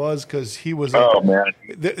that guy was, because he was. Oh man!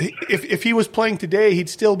 If he was playing today, he'd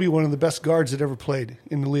still be one of the best guards that ever played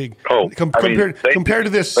in the league. Oh, compared to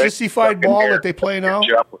this sissified ball that they play now.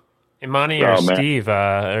 Hey, Monty or Steve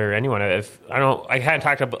or anyone, I had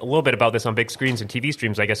talked a little bit about this on big screens and TV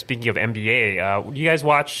streams. I guess speaking of NBA, do you guys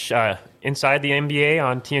watch Inside the NBA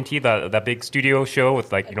on TNT, that big studio show with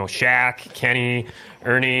Shaq, Kenny,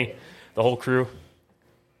 Ernie, the whole crew?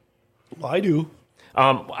 I do.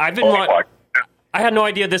 I've been I had no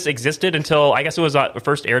idea this existed until I guess it was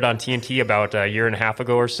first aired on TNT about a year and a half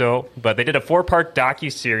ago or so. But they did a 4-part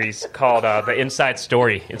docuseries called The Inside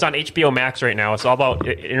Story. It's on HBO Max right now. It's all about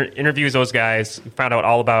interviews those guys. Found out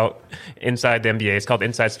all about inside the NBA. It's called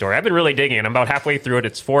Inside Story. I've been really digging it. I'm about halfway through it.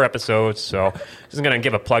 It's 4 episodes, so just going to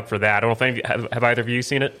give a plug for that. I don't know if any of you, have either of you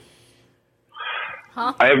seen it?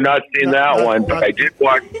 Huh? I have not seen that one, but I did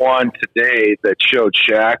watch one today that showed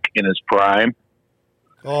Shaq in his prime.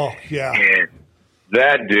 Oh, yeah. And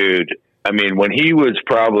that dude, I mean, when he was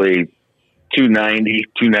probably 290,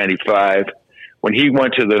 295, when he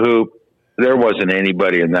went to the hoop, there wasn't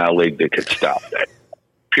anybody in that league that could stop that.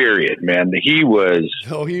 Period, man. He was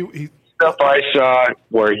stuff I saw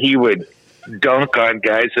where he would dunk on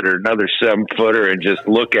guys that are another 7-footer and just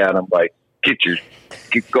look at them like,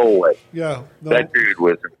 get going. Yeah. No. That dude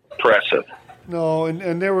was impressive. No,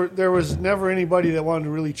 and there was never anybody that wanted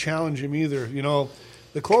to really challenge him either. You know,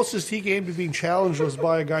 the closest he came to being challenged was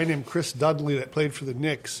by a guy named Chris Dudley that played for the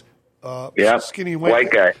Knicks. Skinny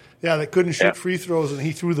white guy. Yeah, that couldn't shoot free throws, and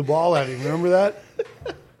he threw the ball at him. Remember that?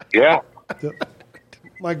 Yeah.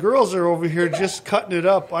 My girls are over here just cutting it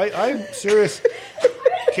up. I'm serious.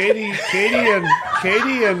 Katie and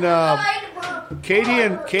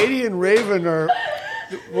Raven are.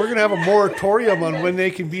 We're gonna have a moratorium on when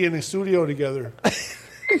they can be in a studio together.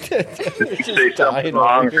 Did you say something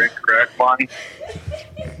wrong or incorrect, Bonnie?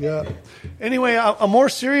 Yeah. Anyway, a more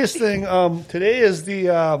serious thing. Today is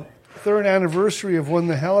the third anniversary of when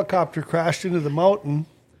the helicopter crashed into the mountain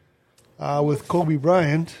with Kobe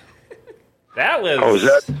Bryant. That was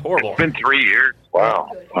horrible. It's been 3 years. Wow.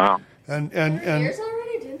 And years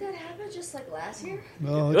already? Didn't that happen just like last year?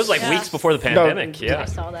 No, it was like weeks before the pandemic. I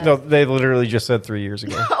saw that. No, they literally just said 3 years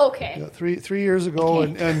ago. Okay. Yeah, three years ago,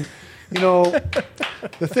 and you know,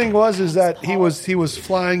 the thing was that he was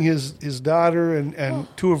flying his daughter and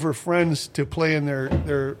 2 of her friends to play in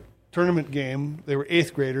their tournament game. They were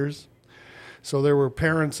 8th graders, so there were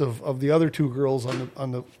parents of the other 2 girls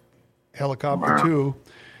on the helicopter too,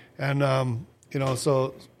 and you know,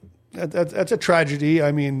 so that's a tragedy.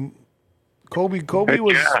 I mean, Kobe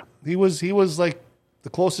was he was like the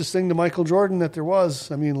closest thing to Michael Jordan that there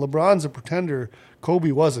was. I mean, LeBron's a pretender.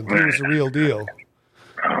 Kobe wasn't. He was the real deal.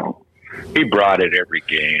 He brought it every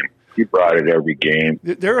game.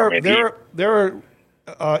 There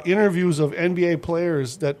are interviews of NBA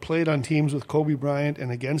players that played on teams with Kobe Bryant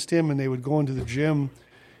and against him, and they would go into the gym,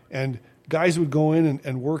 and guys would go in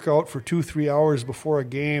and work out for 2-3 hours before a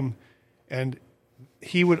game, and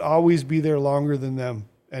he would always be there longer than them,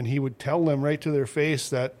 and he would tell them right to their face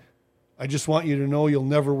that, I just want you to know you'll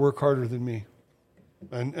never work harder than me,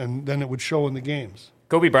 and then it would show in the games.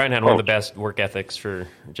 Kobe Bryant had one of the best work ethics for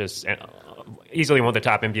just easily one of the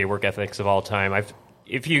top NBA work ethics of all time.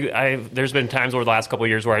 There's been times over the last couple of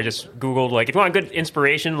years where I just Googled, like, if you want good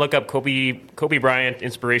inspiration, look up Kobe Bryant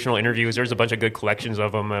inspirational interviews. There's a bunch of good collections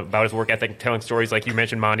of them about his work ethic, telling stories like you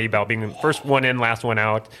mentioned, Monty, about being the first one in, last one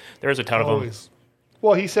out. There's a ton of them.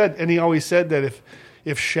 Well, he always said that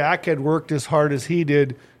if Shaq had worked as hard as he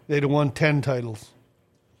did, they'd have won 10 titles.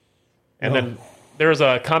 And then there was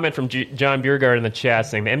a comment from John Biergard in the chat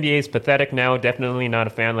saying, the NBA is pathetic now, definitely not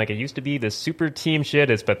a fan like it used to be. The super team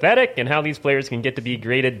shit is pathetic, and how these players can get to be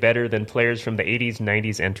graded better than players from the 80s,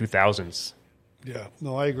 90s, and 2000s. Yeah,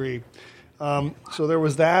 no, I agree. So there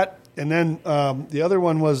was that, and then the other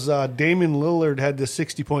one was Damian Lillard had this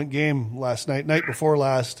 60-point game night before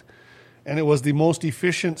last, and it was the most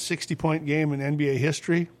efficient 60-point game in NBA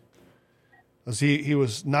history. He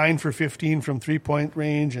was 9 for 15 from 3-point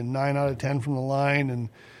range and 9 out of 10 from the line, and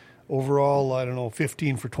overall,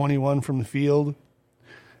 15 for 21 from the field.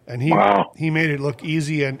 And he made it look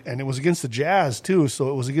easy, and it was against the Jazz too,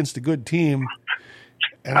 so it was against a good team.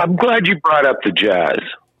 And I'm glad you brought up the Jazz.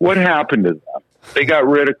 What happened to them? They got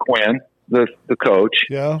rid of Quinn, the coach.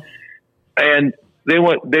 Yeah, and they've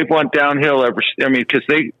went downhill ever. I mean, because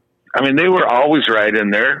I mean, they were always right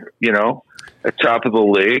in there, at top of the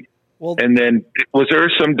league. Well, and then was there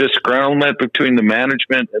some disgruntlement between the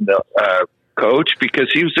management and the coach, because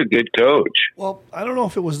he was a good coach? Well, I don't know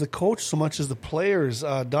if it was the coach so much as the players.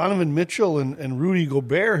 Donovan Mitchell and Rudy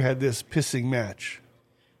Gobert had this pissing match.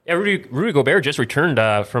 Yeah, Rudy Gobert just returned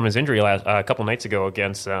from his injury a couple nights ago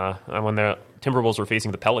against when the Timberwolves were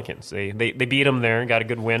facing the Pelicans. They beat them there, got a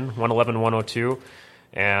good win, 111-102.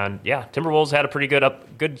 And yeah, Timberwolves had a pretty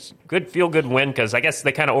good feel-good win, because I guess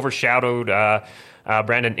they kind of overshadowed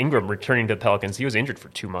Brandon Ingram returning to the Pelicans. He was injured for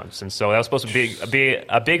 2 months, and so that was supposed to be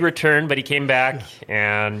a big return, but he came back.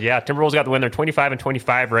 And yeah, Timberwolves got the win. They're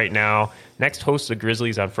 25-25 right now. Next hosts the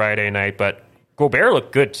Grizzlies on Friday night, but Gobert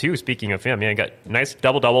looked good too. Speaking of him, he got nice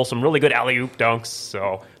double, some really good alley-oop dunks.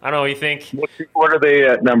 So I don't know. You think? What are they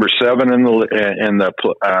at number 7 in their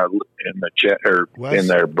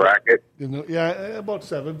bracket? About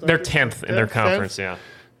 7th. They're 10th in their conference. 10th? Yeah.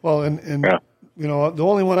 Well, and the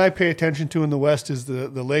only one I pay attention to in the West is the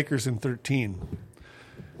Lakers in 13.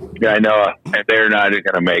 Yeah, I know, and they're not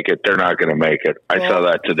going to make it. They're not going to make it. I saw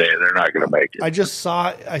that today. They're not going to make it.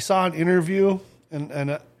 I saw an interview,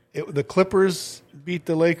 and the Clippers beat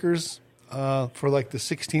the Lakers for like the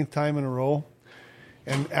 16th time in a row.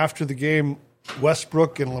 And after the game,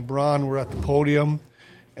 Westbrook and LeBron were at the podium,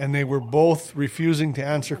 and they were both refusing to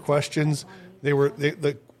answer questions.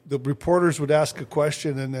 The reporters would ask a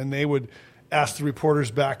question, and then they would ask the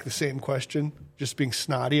reporters back the same question, just being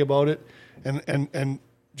snotty about it, and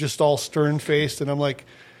just all stern-faced. And I'm like,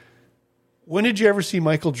 when did you ever see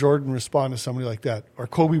Michael Jordan respond to somebody like that, or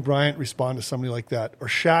Kobe Bryant respond to somebody like that, or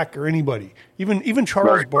Shaq, or anybody, even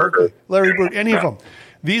Charles Barkley, Larry Bird, any of them?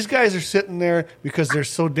 These guys are sitting there because they're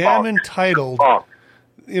so damn entitled,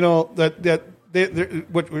 that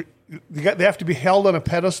they have to be held on a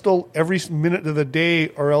pedestal every minute of the day,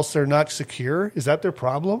 or else they're not secure. Is that their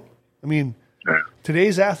problem? I mean,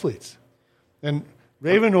 today's athletes. And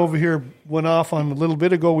Raven over here went off on a little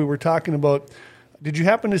bit ago. We were talking about. Did you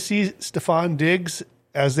happen to see Stephon Diggs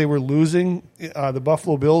as they were losing? The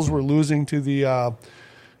Buffalo Bills were losing to the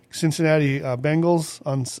Cincinnati Bengals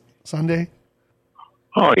on Sunday.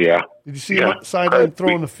 Oh, yeah. Did you see him sideline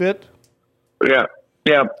throwing a fit? Yeah,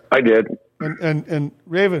 I did. And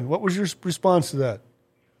Raven, what was your response to that?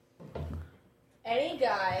 Any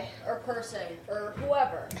guy or person or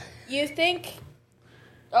whoever, you think,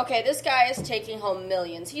 okay, this guy is taking home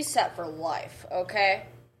millions. He's set for life, okay?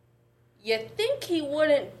 You think he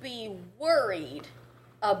wouldn't be worried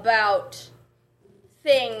about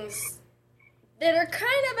things that are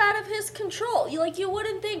kind of out of his control. You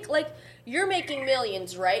wouldn't think, you're making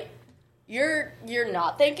millions, right? You're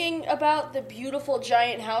not thinking about the beautiful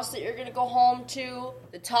giant house that you're going to go home to,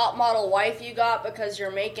 the top model wife you got because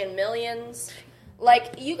you're making millions.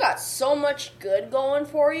 You got so much good going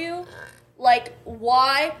for you.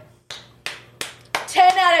 Why?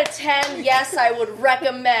 10 out of 10, yes, I would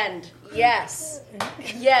recommend. Yes.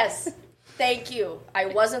 Thank you. I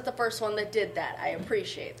wasn't the first one that did that. I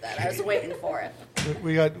appreciate that. I was waiting for it.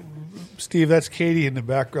 We got Steve. That's Katie in the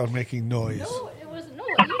background making noise. No, it wasn't. No,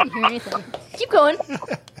 you didn't hear anything. Keep going.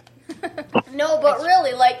 No, but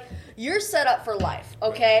really, you're set up for life.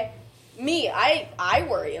 Okay. Me, I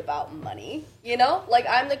worry about money.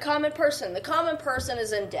 I'm the common person. The common person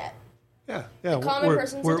is in debt. Yeah.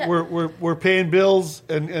 We're paying bills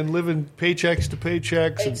and living paychecks to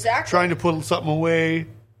paychecks, exactly. And trying to put something away.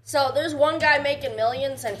 So there's one guy making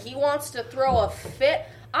millions, and he wants to throw a fit.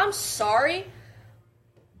 I'm sorry,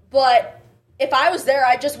 but if I was there,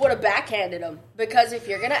 I just would have backhanded him. Because if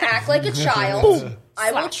you're going to act like a child,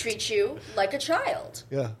 I will treat you like a child.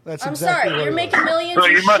 Yeah, that's I'm exactly sorry, right. you're making millions. So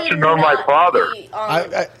you must have known my father.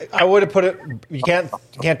 I would have put it. You can't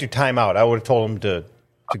do timeout. I would have told him to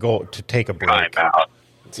go to take a break. Timeout.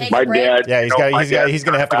 Take My a break? dad. Yeah, he's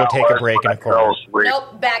going to have to go take a break in a corner.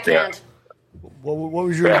 Nope, backhand. What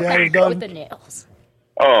was your dad done? With the nails.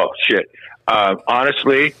 Oh, shit.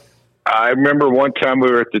 Honestly, I remember one time we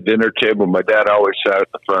were at the dinner table. My dad always sat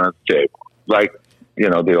at the front of the table,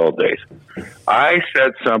 the old days. I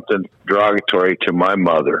said something derogatory to my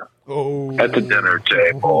mother at the dinner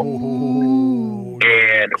table.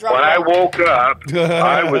 And when I woke up,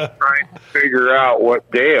 I was trying to figure out what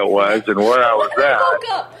day it was and where I was at. I woke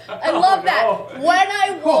up. I love that. When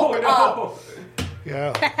I woke up.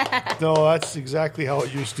 Yeah. No, that's exactly how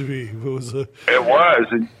it used to be. It was.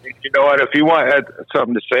 And you know what? If you had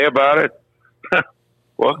something to say about it,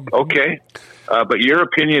 well, okay. But your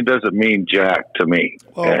opinion doesn't mean jack to me.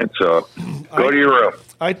 Well, and so go to your room.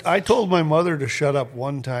 I told my mother to shut up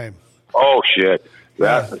one time. Oh, shit.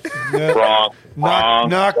 That's wrong.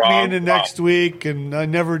 Knock me wrong, into wrong. next week, and I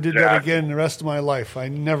never did Yeah. that again the rest of my life. I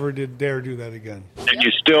never did dare do that again. And you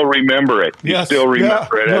still remember it. You Yes, still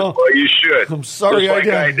remember yeah, it. no. Well, you should. I'm sorry Just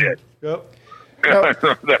like I did. Yep.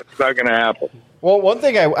 That's not going to happen. Well, one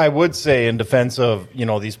thing I would say in defense of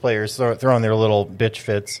these players throwing their little bitch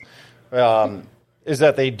fits is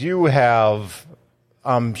that they do have,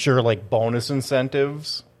 I'm sure, like bonus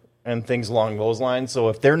incentives and things along those lines. So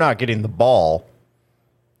if they're not getting the ball,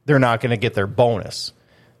 they're not going to get their bonus.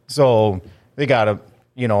 So they got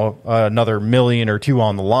another million or two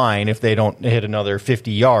on the line if they don't hit another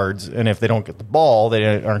 50 yards. And if they don't get the ball, they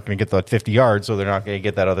aren't going to get the 50 yards. So they're not going to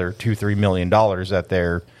get that other $2-3 million that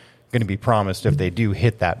they're going to be promised if they do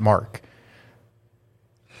hit that mark.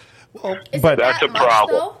 Well, But That's a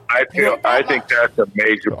problem. I think that's a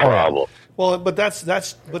major problem. well, but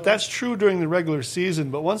that's true during the regular season.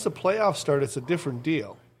 But once the playoffs start, it's a different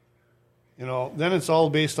deal. Then it's all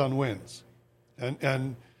based on wins,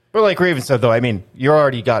 and But like Raven said, though, I mean, you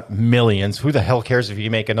already got millions. Who the hell cares if you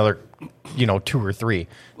make another, 2 or 3?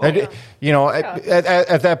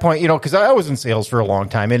 At that point, because I was in sales for a long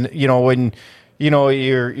time, and when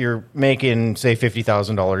you're making say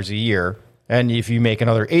 $50,000 a year, and if you make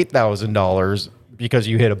another $8,000 because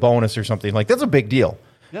you hit a bonus or something, like that's a big deal.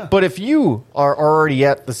 Yeah. But if you are already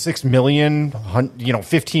at the $6 million,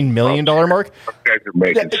 $15 million mark, You guys are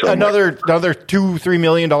making so another much. $2-3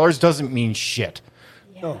 million doesn't mean shit.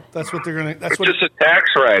 no, that's what they're gonna. That's It's what. just a tax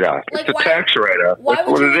write-off. Like, It's a tax write-off. Why That's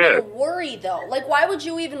would what you it is. even worry, though? Like, why would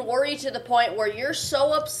you even worry to the point where you're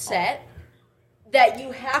so upset that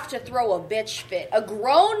you have to throw a bitch fit? A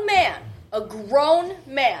grown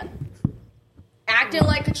man, acting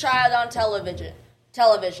like a child on television.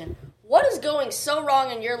 What is going so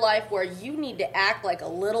wrong in your life where you need to act like a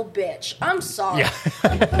little bitch? I'm sorry.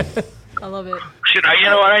 I love it. You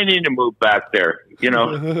know what? I need to move back there.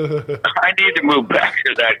 I need to move back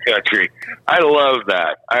to that country. I love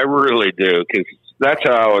that. I really do, because that's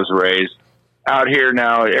how I was raised. Out here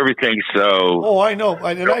now, everything's so. Oh, I know,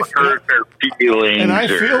 and I hurt their feelings. and I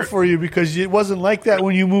feel for you because it wasn't like that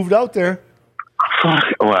when you moved out there.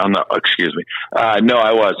 Well, no, excuse me. No,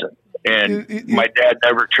 I wasn't. And my dad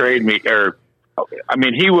never traded me,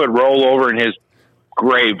 he would roll over in his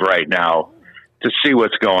grave right now to see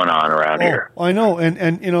what's going on around here. I know, and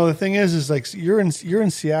the thing is like you're in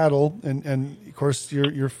Seattle, and of course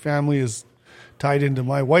your family is tied into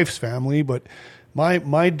my wife's family, but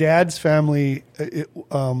my dad's family,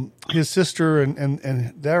 his sister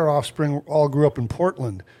and their offspring all grew up in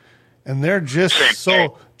Portland, and they're just Same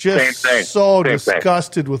thing.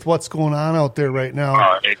 disgusted with what's going on out there right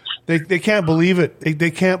now. They can't believe it.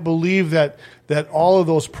 They can't believe that all of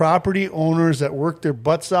those property owners that worked their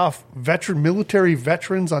butts off, military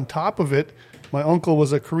veterans on top of it. My uncle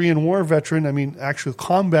was a Korean War veteran. I mean, actual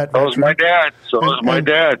combat veteran. So was my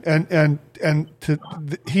dad.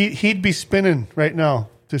 He'd be spinning right now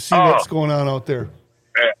to see what's going on out there.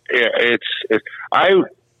 I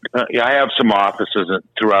have some offices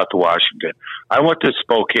throughout the Washington. I went to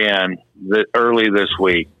Spokane early this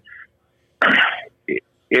week.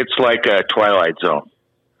 It's like a Twilight Zone.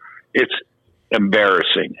 It's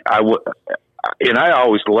embarrassing. I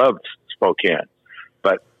always loved Spokane,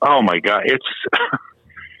 but oh my God,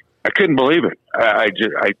 I couldn't believe it. I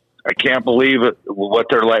can't believe it, what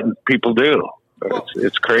they're letting people do.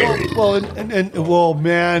 It's crazy. Well,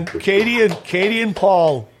 man, Katie and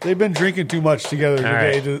Paul, they've been drinking too much together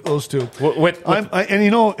today. Right. Those two.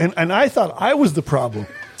 And I thought I was the problem.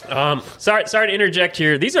 Sorry to interject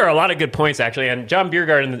here. These are a lot of good points, actually. And John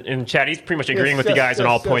Biergard in chat, he's pretty much agreeing with you guys on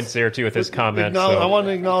all points there, too, with his comments. I want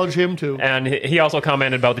to acknowledge him, too. And he also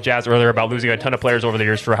commented about the Jazz earlier about losing a ton of players over the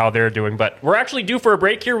years for how they're doing. But we're actually due for a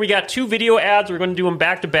break here. We got 2 video ads. We're going to do them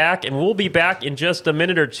back to back, and we'll be back in just a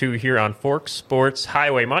minute or two here on Fork Sports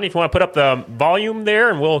Highway. Monty, if you want to put up the volume there,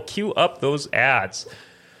 and we'll queue up those ads.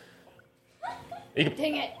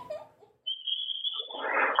 Dang it.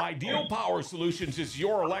 Ideal Power Solutions is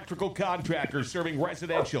your electrical contractor serving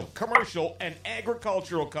residential, commercial, and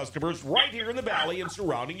agricultural customers right here in the Valley and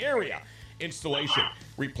surrounding area. Installation,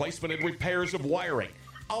 replacement and repairs of wiring,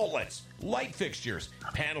 outlets, light fixtures,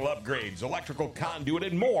 panel upgrades, electrical conduit,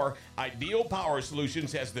 and more. Ideal Power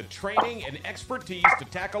Solutions has the training and expertise to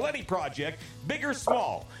tackle any project, big or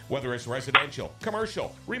small, whether it's residential,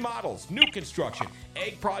 commercial, remodels, new construction,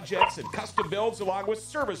 ag projects, and custom builds along with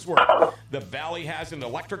service work. The Valley has an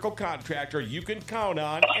electrical contractor you can count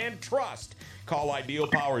on and trust. Call Ideal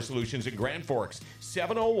Power Solutions in Grand Forks,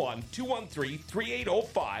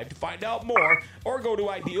 701-213-3805 to find out more, or go to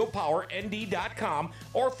idealpowernd.com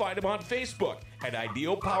or find them on Facebook at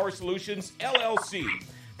Ideal Power Solutions LLC.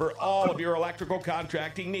 For all of your electrical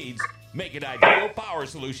contracting needs, make it Ideal Power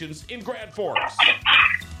Solutions in Grand Forks.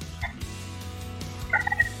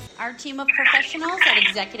 Our team of professionals at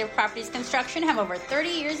Executive Properties Construction have over 30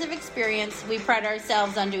 years of experience. We pride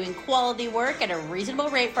ourselves on doing quality work at a reasonable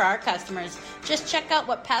rate for our customers. Just check out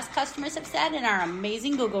what past customers have said in our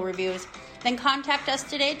amazing Google reviews. Then contact us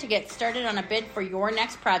today to get started on a bid for your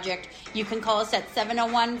next project. You can call us at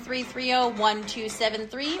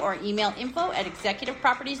 701-330-1273 or email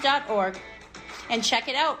info@executiveproperties.org. And check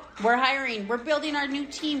it out. We're hiring. We're building our new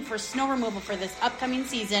team for snow removal for this upcoming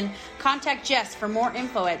season. Contact Jess for more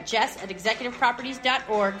info at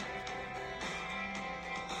jess@executiveproperties.org.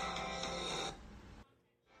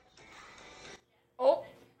 Oh,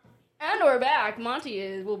 and we're back.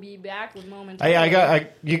 Monty will be back with moments.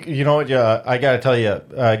 You know what? Yeah, I got to tell you,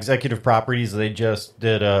 Executive Properties, they just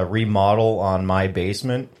did a remodel on my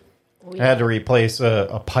basement. Oh, I had to replace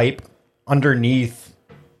a pipe underneath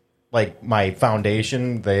like my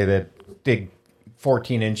foundation. They dig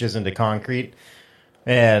 14 inches into concrete,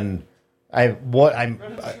 and what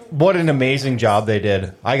an amazing job they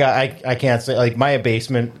did. I can't say, like, my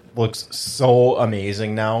basement looks so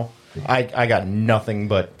amazing now. I got nothing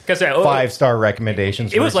but 5-star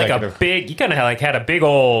recommendations. It was like a big. You kind of had a big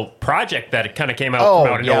old project that kind of came out from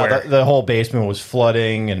out of nowhere. The whole basement was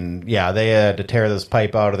flooding, and they had to tear this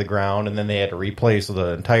pipe out of the ground, and then they had to replace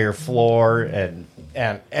the entire floor, and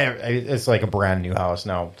it's like a brand new house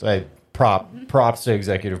now. Props to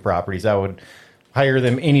Executive Properties. I would hire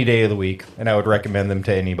them any day of the week, and I would recommend them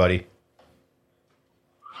to anybody.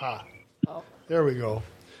 There we go.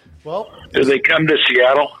 Well, do they come to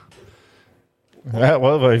Seattle?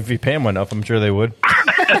 Well, if you pay them enough, I'm sure they would.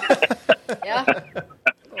 Yeah.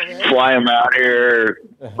 Fly them out here,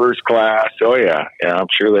 first class. Oh, yeah. Yeah, I'm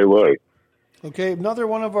sure they would. Okay, another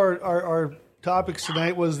one of our topics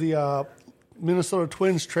tonight was the Minnesota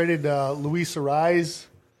Twins traded Luis Arraez.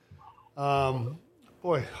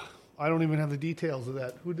 Boy, I don't even have the details of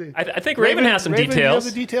that. Who did? I think Raven has some details. Do you have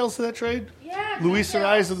the details of that trade? Yeah. Luis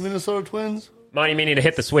Arraez of the Minnesota Twins? Monty may need to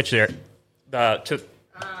hit the switch there. To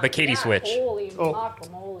the Katie switch. Holy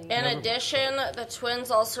guacamole. In addition, the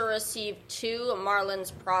Twins also received 2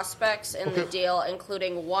 Marlins prospects in the deal,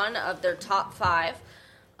 including one of their top 5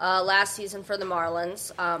 last season for the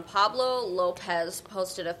Marlins. Pablo Lopez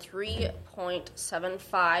posted a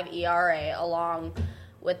 3.75 ERA along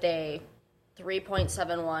with a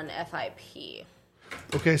 3.71 FIP.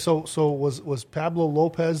 Okay, so was Pablo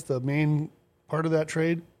Lopez the main part of that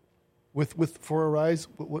trade with for Arraez?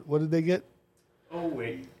 What did they get? Oh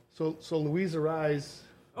wait. So Luis Arraez.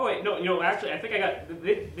 Oh wait, no. Actually, I think I got.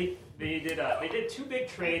 They did 2 big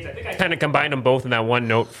trades. I think I kind of combined them both in that one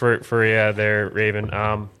note for their Raven.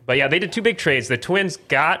 But yeah, they did 2 big trades. The Twins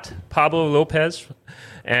got Pablo Lopez,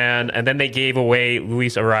 and then they gave away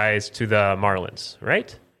Luis Arraez to the Marlins,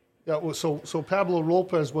 right? Yeah. Well, so Pablo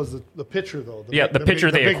Lopez was the pitcher though. The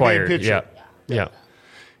pitcher they acquired. Pitcher. Yeah.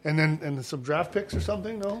 And then some draft picks or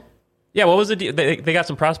something. No. Yeah, what was the deal? They got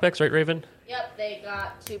some prospects, right, Raven? Yep, they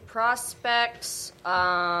got 2 prospects.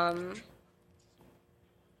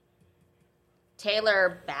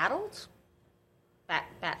 Taylor Battled?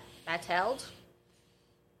 Batteld?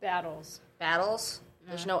 Battles.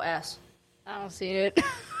 There's no S. I don't see it.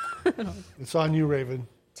 It's on you, Raven.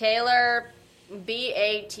 Taylor,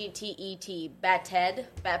 Battet.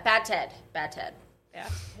 Batted.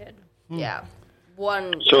 Yeah.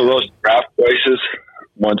 One. So those draft choices,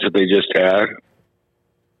 ones that they just had,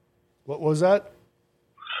 What was that?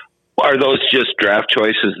 are those just draft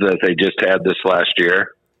choices that they just had this last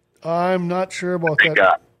year? I'm not sure about They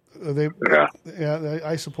that. got.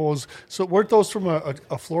 I suppose. So weren't those from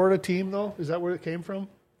a Florida team though? Is that where it came from?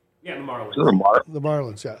 Yeah, the Marlins. The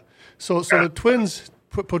Marlins, yeah. So the Twins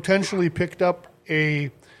potentially picked up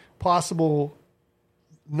a possible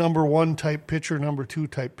number 1 type pitcher, number 2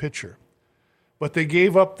 type pitcher, but they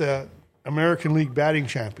gave up the American League batting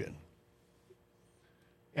champion.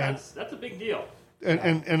 That's a big deal.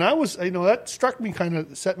 And I was, that struck me, kind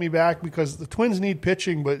of set me back, because the Twins need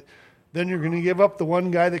pitching, but then you're going to give up the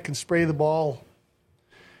one guy that can spray the ball.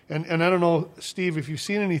 And I don't know, Steve, if you've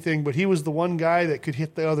seen anything, but he was the one guy that could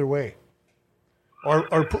hit the other way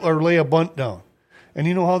or lay a bunt down. And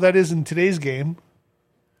you know how that is in today's game.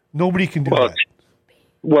 Nobody can do that.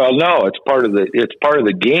 Well, no, it's part of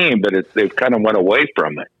the game, but they've kind of went away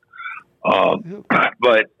from it.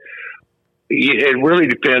 But it really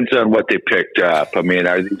depends on what they picked up. I mean,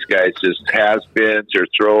 are these guys just has-beens or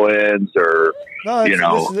throw-ins, or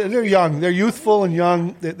they're young, they're youthful and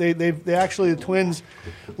young. They actually, the Twins.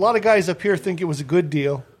 A lot of guys up here think it was a good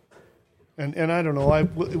deal, And I don't know.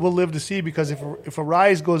 We'll live to see, because if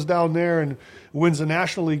Arraez goes down there and wins the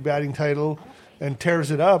National League batting title and tears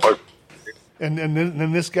it up, and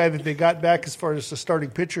then this guy that they got back as far as the starting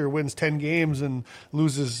pitcher wins 10 games and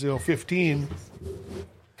loses 15,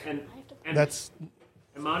 And that's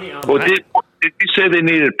Monty, Well, did you say they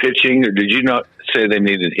needed pitching, or did you not say they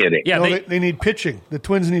needed hitting? yeah, no, they need pitching. The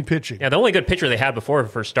Twins need pitching. yeah. The only good pitcher they had before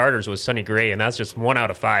for starters was Sonny Gray, and that's just 1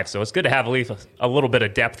 out of 5. So it's good to have at least a little bit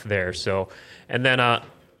of depth there. So, and then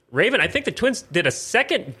Raven, I think the Twins did a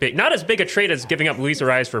second big, not as big a trade as giving up Luis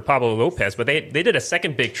Arraez for Pablo Lopez, but they did a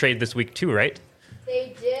second big trade this week too, right?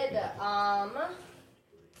 They did.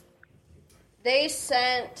 They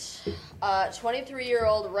sent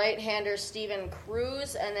 23-year-old right-hander Steven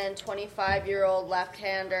Cruz and then 25-year-old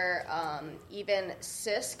left-hander Evan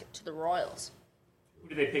Sisk to the Royals. Who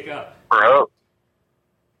did they pick up? Bro.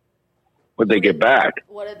 What'd they get back?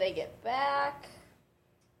 What did they get back?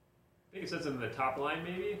 I think it says in the top line,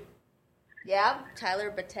 maybe. Yeah,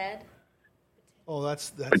 Tyler Batted. Oh,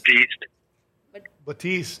 that's Batiste.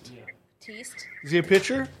 Batiste. Batiste. Is he a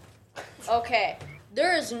pitcher? Okay,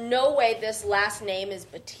 there is no way this last name is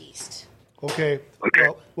Batiste. Okay.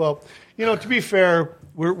 Well, to be fair,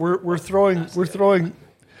 we're throwing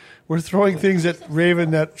things at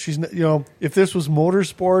Raven that she's if this was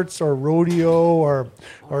motorsports or rodeo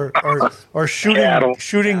or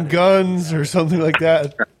shooting guns or something like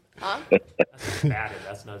that. Huh? That's not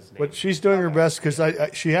his name. But she's doing her best, because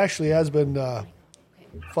she actually has been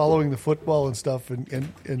following the football and stuff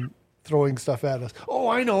and throwing stuff at us. Oh,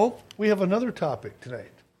 I know. We have another topic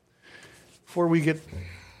tonight. Before we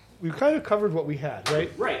kind of covered what we had,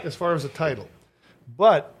 right? Right. As far as the title.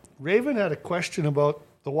 But Raven had a question about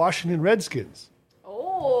the Washington Redskins.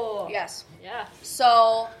 Oh. Yes. Yeah.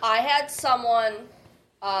 So I had someone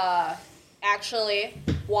actually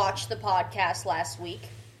watch the podcast last week.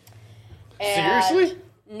 And Seriously?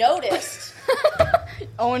 Noticed.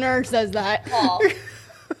 Owner says that. Paul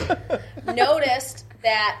noticed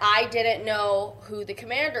that I didn't know who the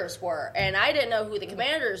Commanders were. And I didn't know who the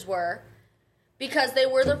Commanders were because they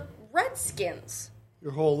were the Redskins.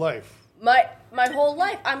 Your whole life. My whole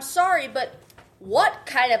life. I'm sorry, but what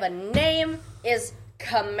kind of a name is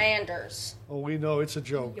Commanders? Oh, we know it's a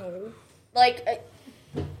joke. Like,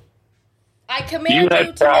 I command you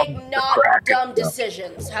to make not dumb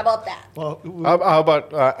decisions. How about that? Well, How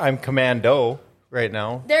about I'm Commando right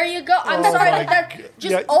now? There you go. I'm Oh sorry, my but God.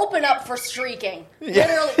 just Yeah. open up for streaking.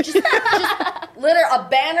 Literally, just litter a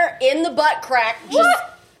banner in the butt crack. Just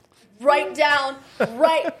write down,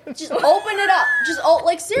 just open it up.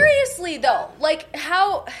 Just seriously though,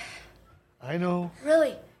 how? I know.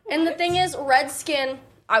 Really? And the thing is, Redskin.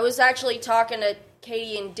 I was actually talking to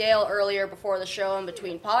Katie and Dale earlier before the show in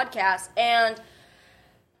between podcasts, and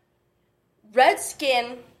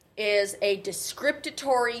Redskin is a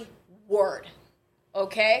descriptory word.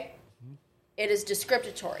 Okay? It is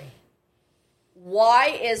descriptory. Why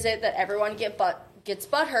is it that everyone gets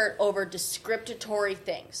butthurt over descriptory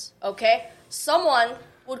things? Okay? Someone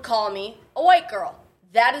would call me a white girl.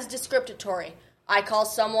 That is descriptory. I call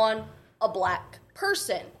someone a black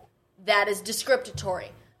person. That is descriptory.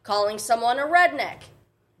 Calling someone a redneck,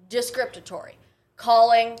 descriptory.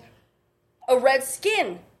 Calling a red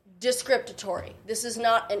skin, descriptory. This is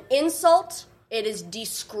not an insult. It is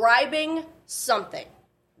describing something.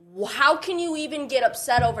 How can you even get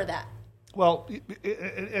upset over that? Well,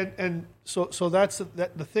 and so that's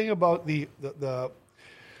the thing about the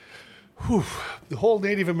whole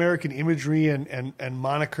Native American imagery and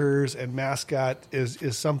monikers and mascot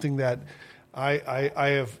is something that I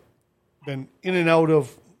have been in and out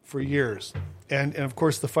of for years, and of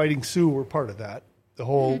course the Fighting Sioux were part of that. The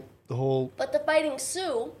whole. But the Fighting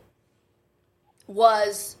Sioux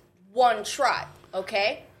was one tribe.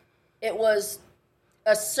 Okay, it was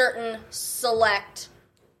a certain select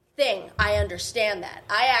thing. I understand that.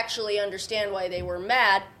 I actually understand why they were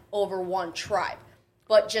mad over one tribe.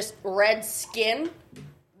 But just red skin,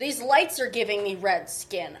 these lights are giving me red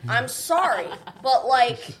skin. I'm sorry, but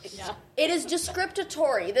it is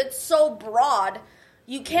descriptory. That's so broad.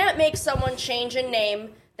 You can't make someone change a name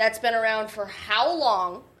that's been around for how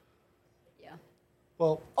long? Yeah.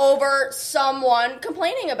 Well, over someone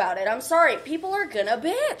complaining about it. I'm sorry, people are gonna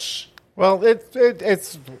bitch. Well, it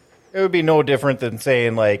would be no different than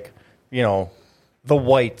saying the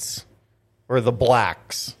whites or the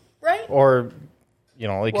blacks, Right? or you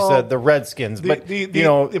said, the Redskins. But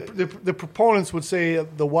the proponents would say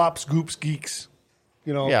the wops, goops, geeks,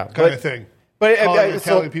 kind of thing. But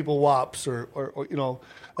Italian people wops, or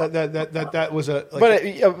that was a.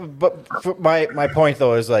 But my point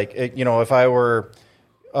though is if I were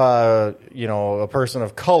a person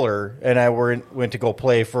of color, and I went to go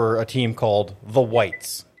play for a team called the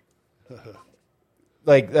Whites.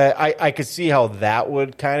 Like I could see how that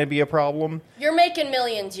would kind of be a problem. You're making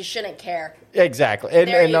millions. You shouldn't care. Exactly,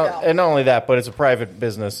 and not only that, but it's a private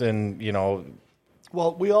business, and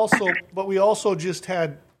Well, we also just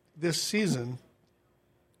had this season,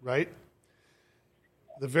 right?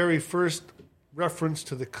 The very first reference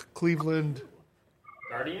to the Cleveland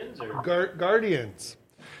Guardians or Guardians.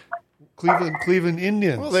 Cleveland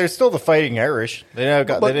Indians. Well, they're still the Fighting Irish. They didn't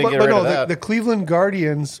get rid of that. The Cleveland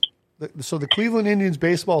Guardians. So the Cleveland Indians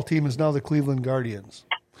baseball team is now the Cleveland Guardians,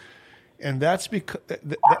 and that's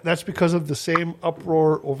because of the same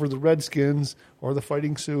uproar over the Redskins or the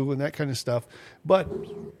Fighting Sioux and that kind of stuff. But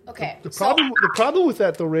the problem with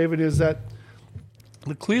that, though, Raven, is that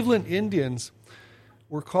the Cleveland Indians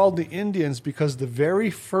were called the Indians because the very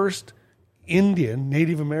first Indian,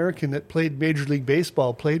 Native American, that played Major League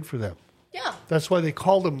Baseball played for them. Yeah. That's why they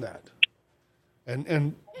called them that.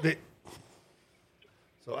 And they...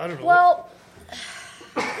 So I don't know. Well,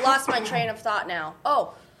 lost my train of thought now.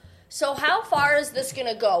 Oh, so how far is this going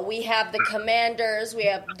to go? We have the Commanders, we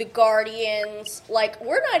have the Guardians. Like,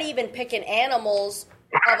 we're not even picking animals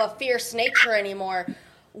of a fierce nature anymore.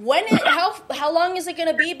 How long is it going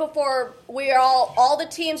to be before we are all the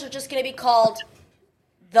teams are just going to be called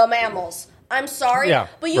the Mammals? I'm sorry,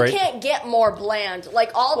 but you can't get more bland.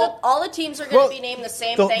 Like all the teams are going to be named the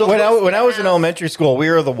same thing. When I was in elementary school, we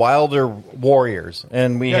were the Wilder Warriors,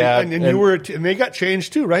 and we had and they got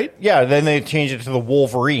changed too, right? Yeah, then they changed it to the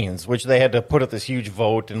Wolverines, which they had to put up this huge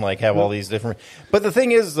vote and have all these different. But the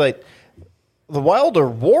thing is, the Wilder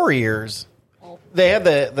Warriors, they had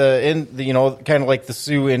the kind of like the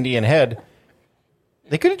Sioux Indian head.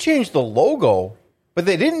 They could have changed the logo, but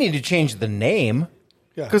they didn't need to change the name.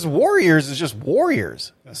 Because Warriors is just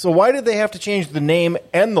Warriors. Yeah. So why did they have to change the name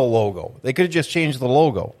and the logo? They could have just changed the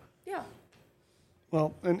logo. Yeah.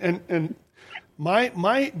 Well, and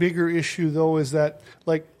my bigger issue, though, is that,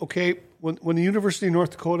 when the University of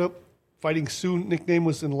North Dakota Fighting Sioux nickname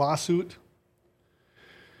was in lawsuit,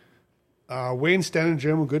 Wayne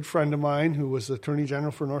Stenengem, a good friend of mine who was the Attorney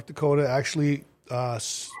General for North Dakota, actually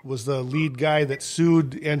was the lead guy that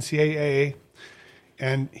sued NCAA.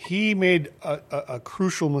 And he made a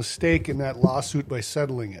crucial mistake in that lawsuit by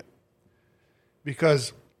settling it.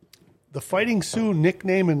 Because the Fighting Sioux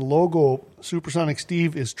nickname and logo, Supersonic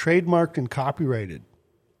Steve, is trademarked and copyrighted.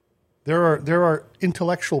 There are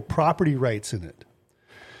intellectual property rights in it.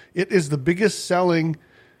 It is the biggest selling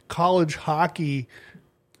college hockey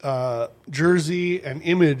jersey and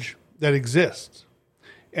image that exists.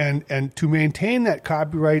 And to maintain that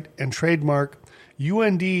copyright and trademark,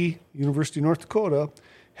 UND, University of North Dakota,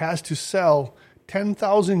 has to sell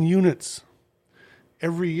 10,000 units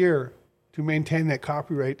every year to maintain that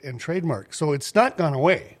copyright and trademark. So it's not gone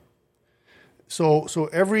away. So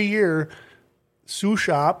every year, Sioux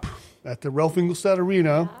Shop at the Ralph Engelstad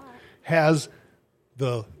Arena has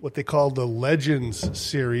what they call the Legends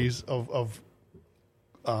series of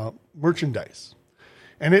merchandise.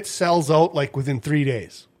 And it sells out within 3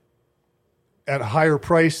 days, at a higher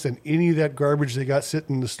price than any of that garbage they got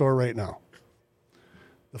sitting in the store right now.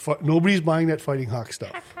 Nobody's buying that Fighting Hawk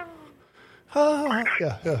stuff.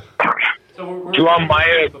 Yeah. Do you want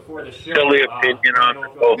my silly opinion on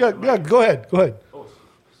it? Yeah, go ahead.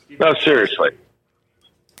 No, seriously.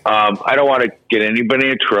 I don't want to get anybody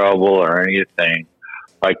in trouble or anything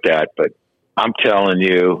like that, but I'm telling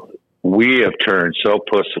you, we have turned so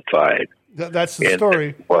pussified. That's the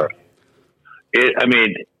story.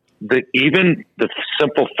 Even the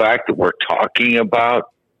simple fact that we're talking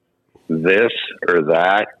about this or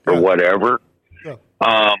that or whatever,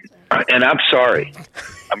 and I'm sorry.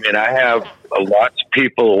 I have lots of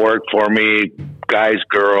people who work for me, guys,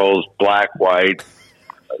 girls, black, white,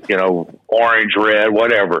 orange, red,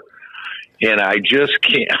 whatever. And I just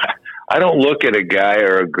can't. I don't look at a guy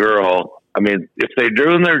or a girl. If they're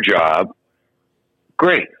doing their job,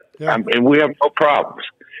 great. Yeah. And we have no problems.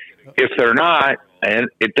 If they're not, and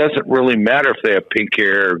it doesn't really matter if they have pink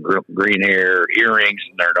hair, or green hair, or earrings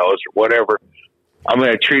in their nose, or whatever.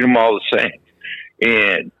 I treat them all the same.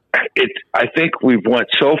 And I think we've went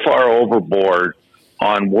so far overboard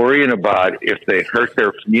on worrying about if they hurt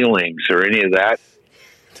their feelings or any of that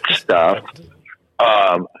stuff.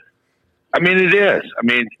 It is.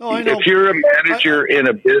 If you're a manager in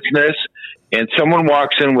a business and someone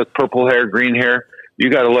walks in with purple hair, green hair, you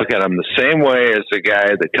got to look at him the same way as the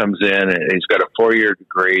guy that comes in and he's got a 4-year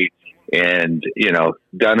degree and,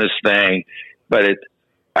 done his thing. But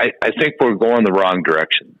I think we're going the wrong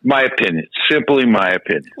direction. My opinion, simply my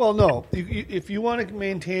opinion. Well, no. If you want to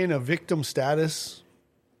maintain a victim status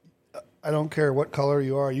I don't care what color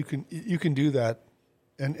you are. You can do that,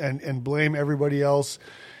 and blame everybody else.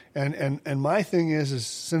 And my thing is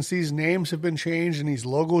since these names have been changed and these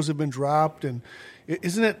logos have been dropped, and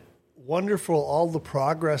isn't it wonderful all the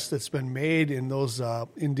progress that's been made in those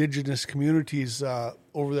indigenous communities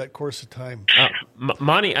over that course of time?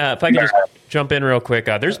 Monty, if I could just jump in real quick,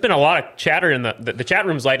 there's been a lot of chatter in the chat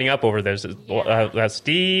room's lighting up over there.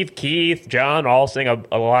 Steve, Keith, John, all saying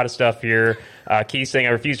a lot of stuff here. Keith saying,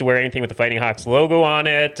 I refuse to wear anything with the Fighting Hawks logo on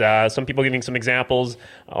it. Some people giving some examples,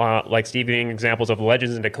 like Steve giving examples of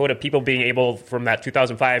Legends in Dakota, people being able, from that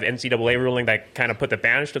 2005 NCAA ruling that kind of put the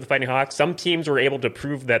banish to the Fighting Hawks, some teams were able to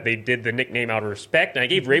prove that they did the nickname out of respect. And I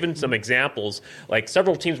gave Raven some examples. Like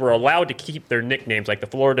several teams were allowed to keep their nicknames, like the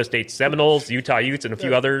Florida State Seminoles, Utah Utes, and a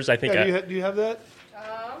few others. I think. Do you have that?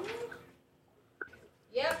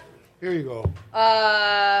 Yep. Here you go.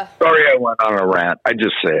 Sorry, I went on a rant. I had to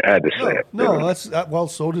say it. No, well,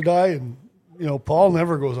 so did I, and Paul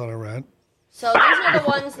never goes on a rant. So these are the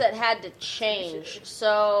ones that had to change.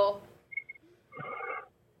 So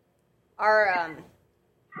our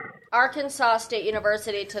Arkansas State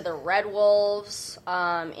University to the Red Wolves,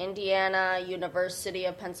 Indiana University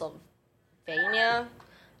of Pennsylvania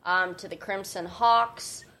to the Crimson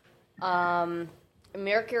Hawks,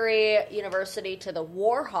 Mercury University to the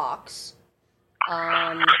Warhawks,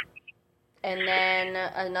 and then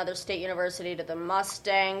another state university to the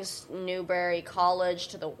Mustangs, Newberry College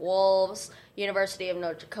to the Wolves, University of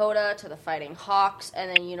North Dakota to the Fighting Hawks, and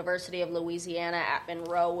then University of Louisiana at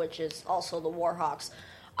Monroe, which is also the Warhawks.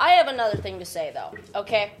 I have another thing to say, though,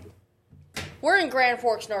 okay? We're in Grand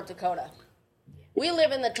Forks, North Dakota. We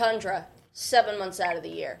live in the tundra 7 months out of the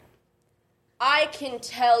year. I can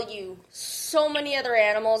tell you so many other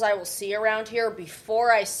animals I will see around here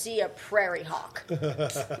before I see a prairie hawk.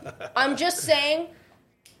 I'm just saying,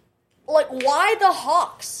 like, why the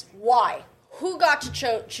hawks? Why? Who got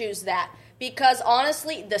to choose that? Because,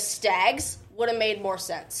 honestly, the stags would have made more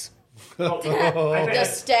sense. The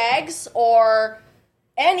stags or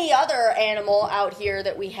any other animal out here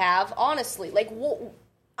that we have, honestly. Like,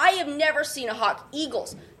 I have never seen a hawk.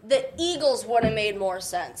 Eagles. The eagles would have made more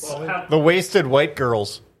sense. The wasted white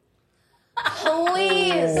girls.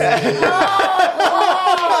 Please.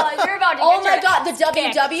 Oh, you're about to Oh get my God, the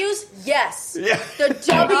kicked. WWs? Yes. Yeah. The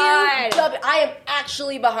WW. I am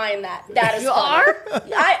actually behind that. That is You fun. are?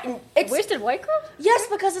 It's Wasted white girl? yes,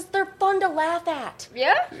 because they're fun to laugh at.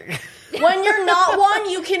 Yeah? When you're not one,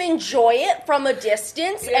 you can enjoy it from a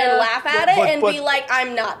distance and laugh at it and be like,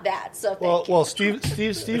 I'm not that. So thank you. Well,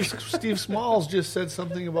 Steve Smalls just said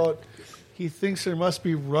something about he thinks there must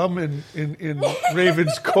be rum in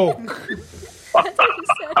Raven's Coke.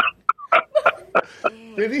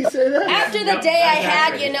 Did he say that? After the day I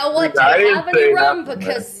had, you know what? Do I you didn't have say any rum? nothing.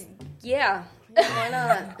 Because, yeah, why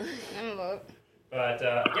not? But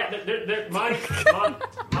Monty,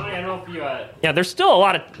 I don't know if you. Yeah, there's still a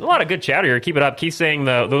lot of good chatter here. Keep it up. Keep saying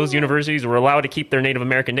those universities were allowed to keep their Native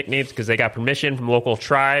American nicknames because they got permission from local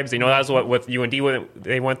tribes. You know, that's what with UND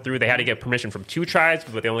they went through. They had to get permission from 2 tribes,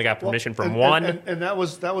 but they only got permission from 1. And that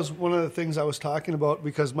was one of the things I was talking about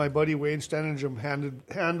because my buddy Wayne Stenningham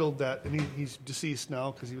handled that, and he's deceased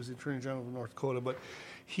now because he was the Attorney General of North Dakota, but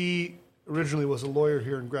he originally was a lawyer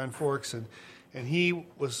here in Grand Forks, and he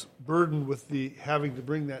was burdened with having to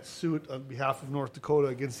bring that suit on behalf of North Dakota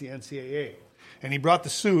against the NCAA. And he brought the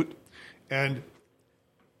suit, and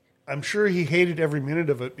I'm sure he hated every minute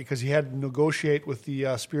of it because he had to negotiate with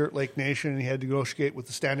the Spirit Lake Nation, and he had to negotiate with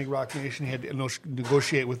the Standing Rock Nation, he had to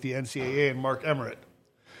negotiate with the NCAA and Mark Emmert.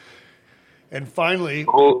 And finally...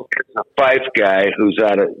 Oh, it's a Fife guy who's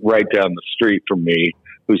right down the street from me,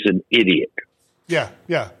 who's an idiot. Yeah.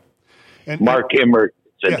 And Mark Emmert.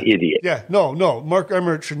 An idiot. Yeah, no. Mark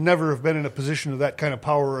Emmert should never have been in a position of that kind of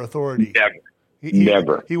power or authority.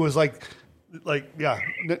 Never. He was no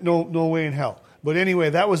way in hell. But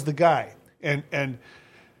anyway, that was the guy. And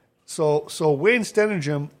so Wayne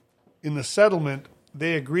Stenningham, in the settlement,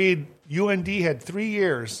 they agreed UND had 3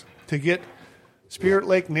 years to get Spirit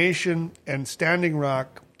Lake Nation and Standing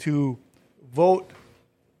Rock to vote.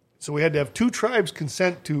 So we had to have 2 tribes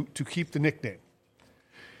consent to keep the nickname.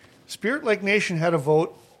 Spirit Lake Nation had a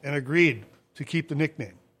vote and agreed to keep the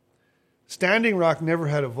nickname. Standing Rock never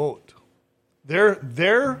had a vote.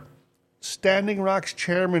 Their Standing Rock's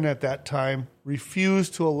chairman at that time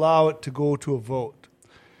refused to allow it to go to a vote.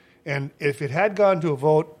 And if it had gone to a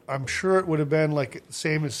vote, I'm sure it would have been like the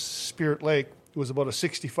same as Spirit Lake. It was about a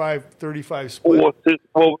 65-35 split. What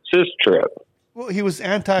was his trip? Well, he was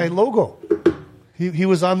anti-logo. He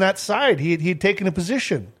was on that side. He'd taken a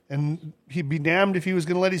position, and he'd be damned if he was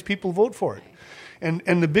going to let his people vote for it.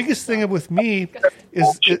 And the biggest thing with me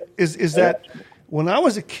is that when I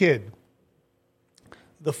was a kid,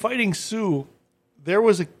 the Fighting Sioux, there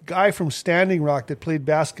was a guy from Standing Rock that played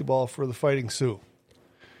basketball for the Fighting Sioux.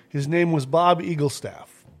 His name was Bob Eaglestaff.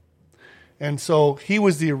 And so he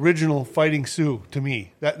was the original Fighting Sioux to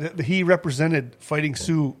me. That he represented Fighting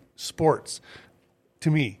Sioux sports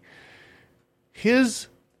to me. His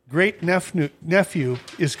great nephew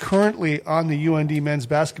is currently on the UND men's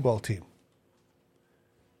basketball team.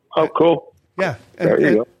 Oh, cool. Yeah, There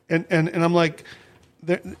you go. and I'm like,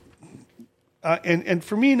 and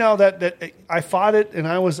for me now that I fought it, and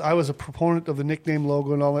I was a proponent of the nickname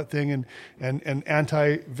logo and all that thing, and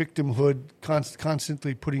anti-victimhood,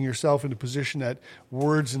 constantly putting yourself in a position that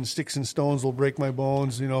words and sticks and stones will break my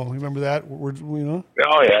bones. You know, remember that words? You know.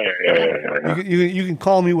 Oh yeah. You can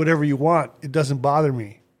call me whatever you want. It doesn't bother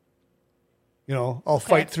me. You know, I'll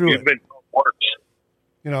fight through You've it. been worse.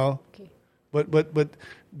 You know, but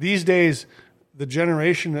these days, the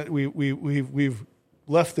generation that we've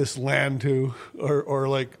left this land to, or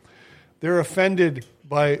like, they're offended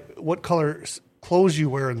by what color clothes you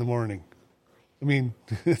wear in the morning. I mean,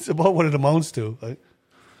 it's about what it amounts to. Right?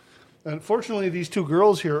 Unfortunately, these two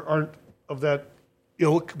girls here aren't of that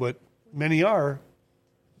ilk, but many are.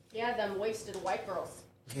 Yeah, them wasted white girls.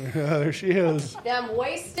 Yeah, there she is. Them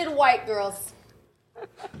wasted white girls.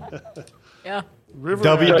 Yeah. River.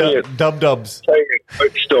 Dubs. Tell you a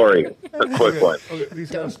quick story, a quick one. Okay,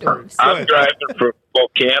 these guys Go I'm ahead. driving from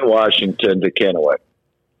Spokane, Washington to Kennewick.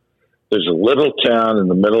 There's a little town in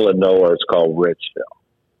the middle of nowhere. It's called Richville.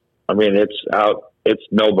 I mean, it's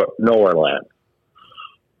nowhere land.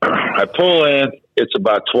 I pull in. It's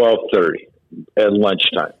about 12:30 at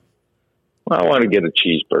lunchtime. Well, I want to get a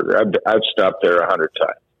cheeseburger. I've stopped there 100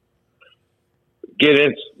 times. Get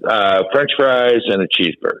in French fries and a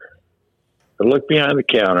cheeseburger. I look behind the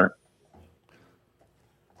counter,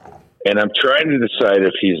 and I'm trying to decide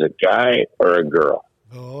if he's a guy or a girl.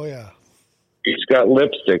 Oh yeah. He's got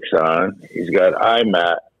lipsticks on. He's got eye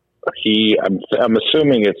mat. I'm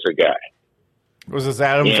assuming it's a guy. Was this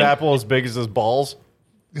Adam's apple as big as his balls?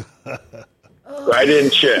 I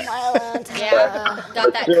didn't check. Yeah,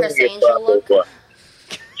 got that Chris Angel look.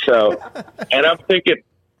 So, and I'm thinking,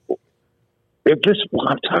 I'm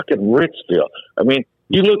talking Ritzville. I mean,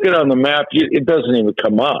 you look it on the map, it doesn't even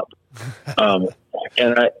come up.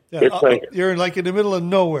 It's like you're like in the middle of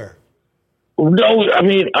nowhere. no. I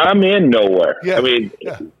mean, I'm in nowhere. Yeah. I mean,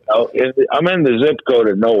 Yeah. I'm in the zip code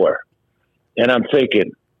of nowhere, and I'm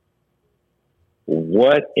thinking,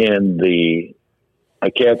 what in the? I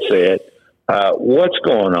can't say it. What's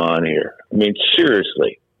going on here? I mean,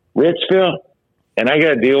 seriously, Ritzville, and I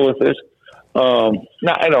got to deal with this. No,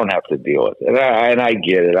 I don't have to deal with it, and I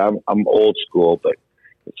get it. I'm old school, but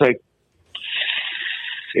it's like,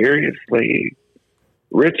 seriously,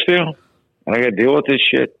 Ritzville, and I got to deal with this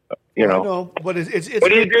shit. You know, No, but it's what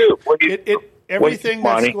do you do? everything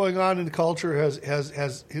Monty? that's going on in the culture has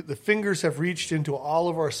the fingers have reached into all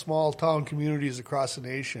of our small town communities across the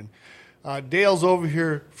nation. Dale's over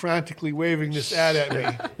here frantically waving this ad at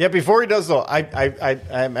me. Yeah, before he does though, I've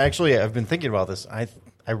been thinking about this.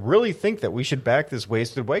 I really think that we should back this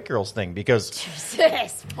wasted white girls thing because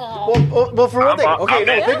Jesus, Paul. well for one thing, okay,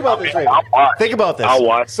 no, think about this, right? Think about this. I'll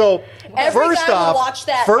watch. So Every first time I off, watch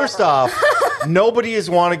that, first never. off, nobody is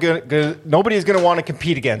going to want to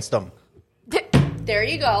compete against them. There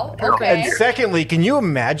you go. Okay. And secondly, can you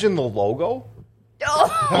imagine the logo?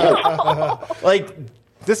 Like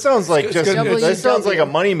this sounds like It's just gonna be- this sounds like a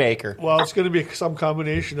moneymaker. Well, it's going to be some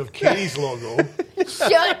combination of Katie's logo.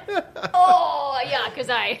 Shut. Oh yeah, because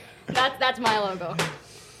that's my logo.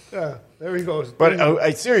 Yeah, there he goes.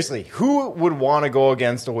 But seriously, who would want to go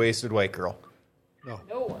against a wasted white girl? No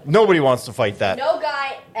one. Nobody wants to fight that. No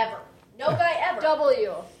guy ever. No guy ever.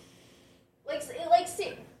 W.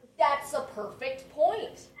 See, that's a perfect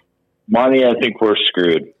point. Monty, I think we're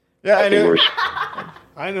screwed. Yeah, I think know. we're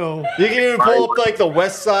I know. You can even pull up like the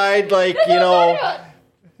west side, like you know.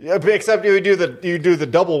 Yeah, except you do the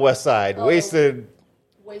double west side, wasted.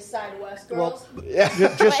 Waist side West girls.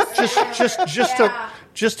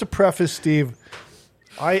 Just to preface, Steve,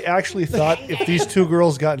 I actually thought if these two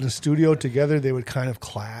girls got in the studio together, they would kind of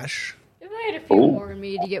clash, If I had a few more in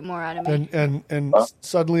me to get more out of me. and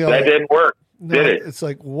suddenly that didn't work, did it? It's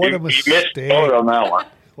like what a You missed mistake! the boat on that one.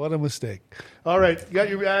 What a mistake! All right, you got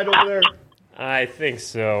your ad over there. I think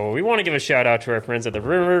so. We want to give a shout out to our friends at the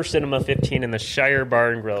River Cinema 15 and the Shire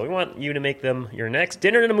Bar and Grill. We want you to make them your next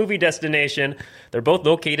dinner and a movie destination. They're both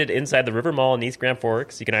located inside the River Mall in East Grand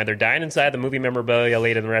Forks. You can either dine inside the movie memorabilia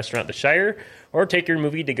laid in the restaurant The Shire, or take your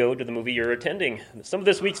movie to go to the movie you're attending. Some of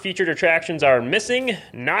this week's featured attractions are Missing,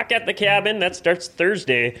 Knock at the Cabin, that starts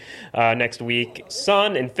Thursday next week,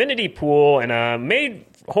 Sun, Infinity Pool, and a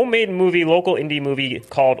homemade movie, local indie movie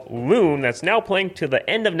called Loon that's now playing to the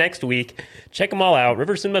end of next week. Check them all out.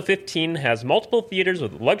 River Cinema 15 has multiple theaters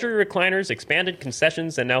with luxury recliners, expanded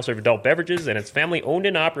concessions, and now serve adult beverages, and it's family owned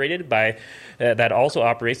and operated by that also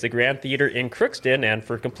operates the Grand Theater in Crookston. And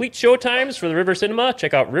for complete show times for the River Cinema,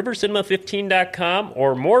 check out rivercinema15.com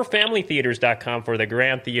or morefamilytheaters.com for the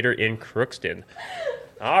Grand Theater in Crookston.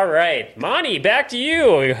 All right, Monty, back to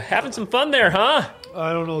you. You're having some fun there, huh?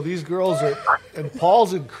 I don't know. These girls are, and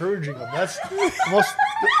Paul's encouraging them. That's the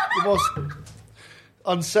most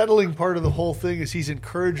unsettling part of the whole thing is he's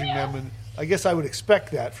encouraging them, and I guess I would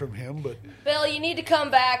expect that from him. But Bill, you need to come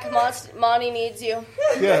back. Monty needs you.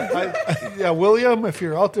 Yeah, William, if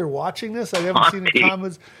you're out there watching this, I haven't seen the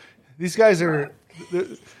comments. These guys are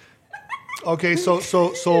okay. So,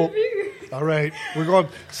 all right, we're going.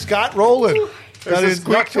 Scott Rolen. There's a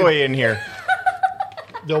squeak toy in here.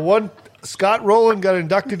 The one. Scott Rolen got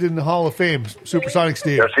inducted in the Hall of Fame, Supersonic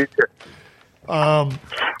Steve. Yes, he did. A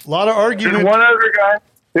lot of argument. There's one other guy,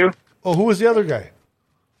 too. Oh, who was the other guy?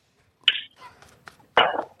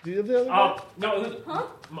 The other guy?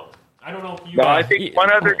 I don't know if you... No, I think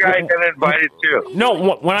one other guy got invited, too.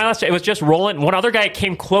 No, when I last checked, it was just Roland. One other guy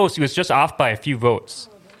came close. He was just off by a few votes.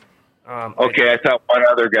 Okay, I thought one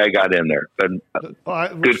other guy got in there.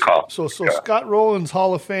 But good call. So Scott Rolen's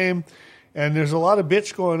Hall of Fame, and there's a lot of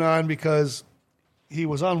bitch going on because he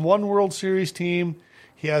was on one World Series team.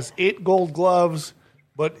 He has 8 Gold Gloves,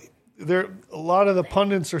 but a lot of the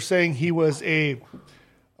pundits are saying he was a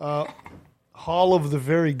Hall of the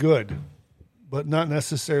Very Good, but not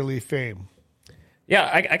necessarily fame. Yeah,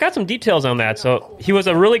 I got some details on that. So he was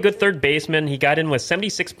a really good third baseman. He got in with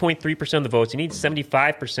 76.3% of the votes. He needs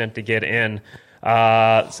 75% to get in.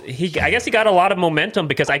 I guess he got a lot of momentum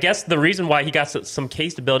because I guess the reason why he got some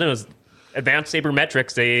case to build in was advanced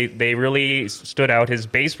sabermetrics. They really stood out. His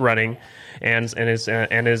base running and his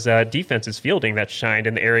defense, his fielding that shined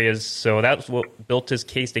in the areas. So that's what built his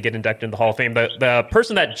case to get inducted into the Hall of Fame. The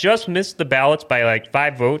person that just missed the ballots by like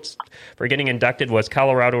 5 votes for getting inducted was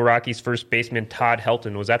Colorado Rockies first baseman Todd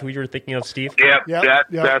Helton. Was that who you were thinking of, Steve? That's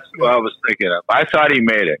what I was thinking of. I thought he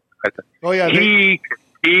made it.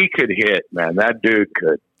 He could hit, man. That dude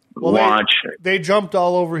could launch. They jumped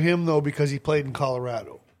all over him though because he played in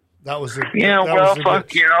Colorado. That was the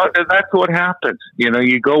that's what happens.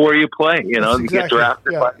 You go where you play. You get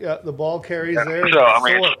drafted. The ball carries there. So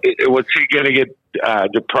was he going to get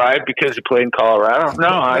deprived because he played in Colorado? No,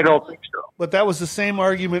 I don't think so. But that was the same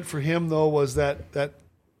argument for him, though, was that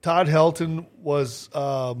Todd Helton was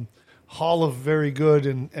Hall of Very Good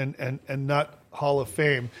and not Hall of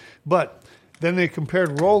Fame. But then they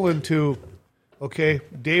compared Rolen to,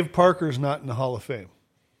 Dave Parker's not in the Hall of Fame.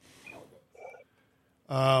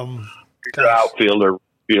 He's an outfielder,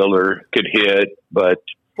 fielder, could hit, but...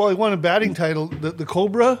 Well, he won a batting title, the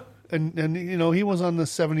Cobra, and he was on the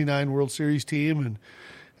 79 World Series team,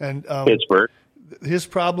 and Pittsburgh. His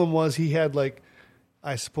problem was he had,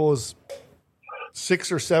 I suppose,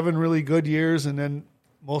 6 or 7 really good years, and then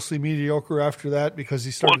mostly mediocre after that because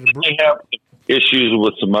he started to have issues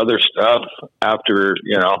with some other stuff after,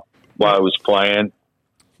 while I was playing.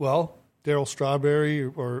 Well... Darryl Strawberry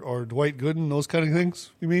or Dwight Gooden, those kind of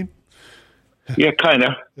things. You mean? Yeah, kind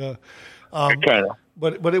of. Yeah, kind of.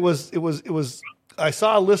 But it was. I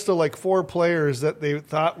saw a list of 4 players that they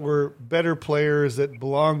thought were better players that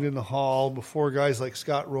belonged in the Hall before guys like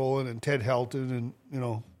Scott Rolen and Ted Helton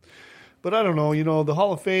and But I don't know. The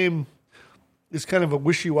Hall of Fame is kind of a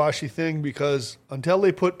wishy-washy thing because until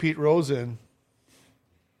they put Pete Rose in,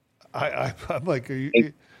 I'm like, are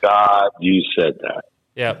you? God, you said that.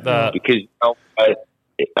 Yeah, because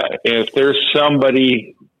if there's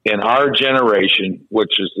somebody in our generation,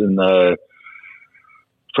 which is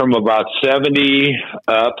from about 70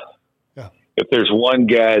 up, if there's one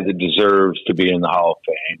guy that deserves to be in the Hall of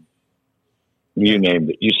Fame, you named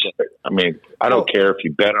it. You said it. I mean, I don't care if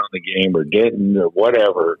you bet on the game or didn't or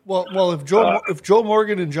whatever. Well, if Joe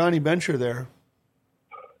Morgan and Johnny Bench are there,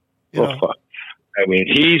 fuck. I mean,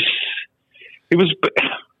 he was.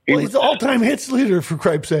 He's the all-time hits leader, for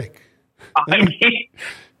cripe's sake. I mean,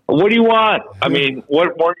 what do you want? I mean,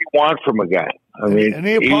 what more do you want from a guy? I mean, and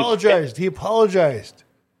he apologized. He apologized.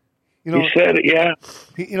 He said it. Yeah.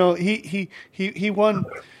 He won.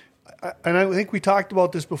 and I think we talked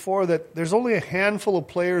about this before, that there's only a handful of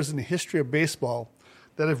players in the history of baseball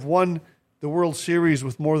that have won the World Series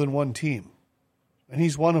with more than one team, and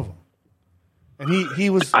he's one of them. And he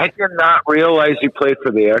was. I did not realize he played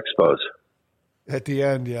for the Expos. At the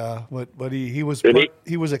end, yeah, but he was Did he?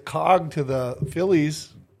 He was a cog to the Phillies.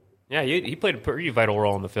 Yeah, he played a pretty vital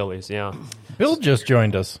role in the Phillies. Yeah. Bill just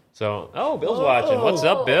joined us. So, Bill's watching. What's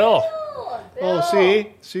up, Bill?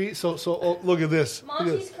 Oh, see, so look at this. Look at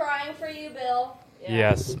Monty's this. crying for you, Bill. Yeah.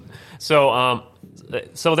 Yes. So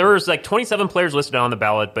there was like 27 players listed on the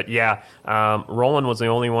ballot, but Rolen was the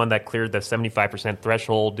only one that cleared the 75%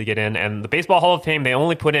 threshold to get in. And the Baseball Hall of Fame, they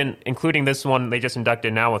only put in, including this one they just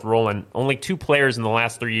inducted now with Rolen, only 2 players in the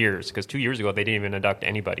last 3 years, because 2 years ago they didn't even induct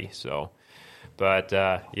anybody. So, but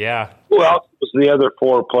yeah. Who else was the other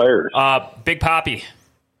 4 players? Big Papi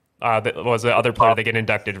that was the other player that get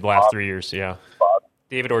inducted the last 3 years. Yeah.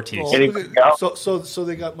 David Ortiz. So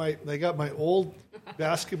they got my old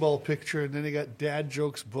basketball picture, and then they got Dad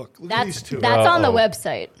Jokes book. Look at these two. That's on the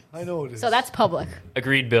website. I know it is. So that's public.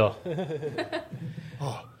 Agreed, Bill.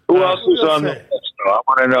 Who else was on the list? I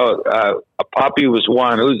want to know. Poppy was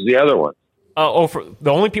one. Who's the other one? For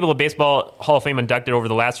the only people the Baseball Hall of Fame inducted over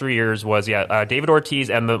the last 3 years was David Ortiz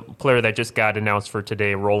and the player that just got announced for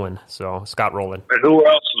today, Rolen. So Scott Rolen. And who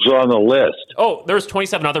else was on the list? There's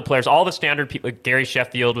 27 other players. All the standard people. Gary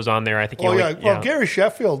Sheffield was on there. I think. Gary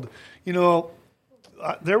Sheffield.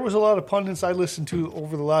 There was a lot of pundits I listened to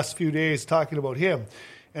over the last few days talking about him,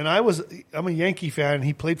 and I'm a Yankee fan.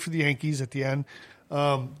 He played for the Yankees at the end.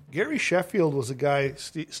 Gary Sheffield was a guy,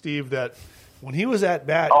 Steve, that when he was at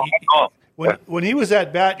bat, when he was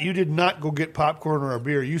at bat, you did not go get popcorn or a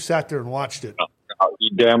beer. You sat there and watched it. Oh,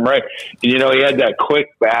 you're damn right. He had that quick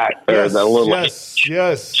bat or the little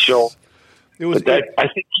yes. Show. It was. I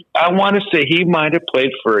want to say he might have played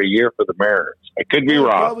for a year for the Mariners. I could be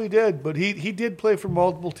wrong. Probably did, but he did play for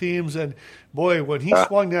multiple teams, and boy, when he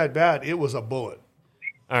swung that bat, it was a bullet.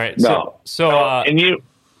 All right. No.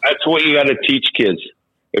 That's what you got to teach kids.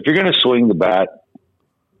 If you're going to swing the bat,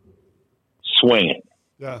 swing it.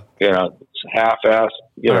 Yeah. It's half-ass,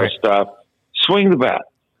 stuff. Swing the bat.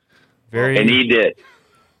 And he did.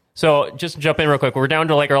 So just jump in real quick. We're down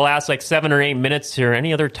to our last 7 or 8 minutes here.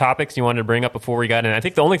 Any other topics you wanted to bring up before we got in? I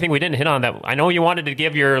think the only thing we didn't hit on that, I know you wanted to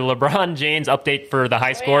give your LeBron James update for the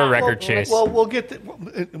high score record, Chase. Well, we'll get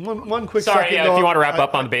one quick Sorry, second. if you want to wrap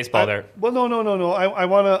up on the baseball there. Well, no. I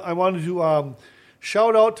want to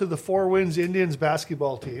shout out to the Four Winds Indians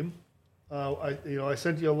basketball team. I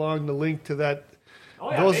sent you along the link to that.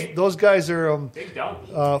 Those guys are big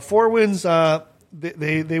dump. Four Winds.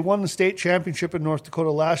 They won the state championship in North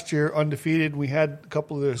Dakota last year, undefeated. We had a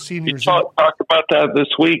couple of the seniors. We talked about that this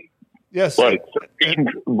week. Yes, 13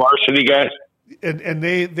 varsity guys. And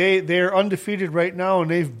they're undefeated right now,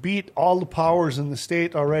 and they've beat all the powers in the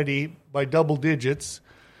state already by double digits.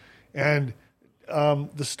 And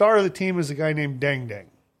the star of the team is a guy named Deng Deng.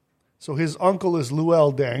 So his uncle is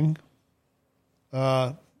Luol Deng,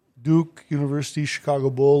 Duke University, Chicago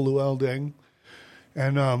Bull, Luol Deng.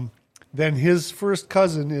 And then his first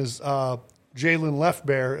cousin is Jalen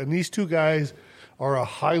Lefbear, and these two guys are a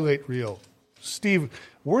highlight reel. Steve,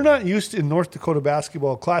 we're not used to, in North Dakota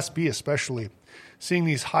basketball, Class B especially, seeing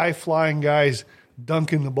these high-flying guys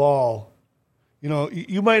dunking the ball.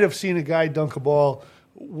 You might have seen a guy dunk a ball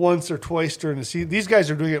once or twice during the season. These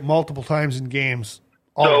guys are doing it multiple times in games.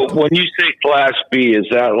 So when you say Class B, is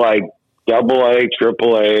that like AA,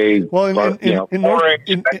 AAA? Well,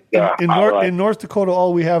 in North Dakota,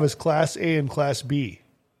 all we have is Class A and Class B.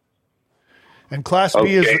 And Class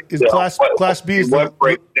B is Class B is what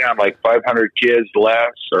breaks down, like 500 kids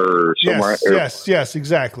less or somewhere. Yes,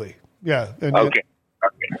 exactly. Yeah.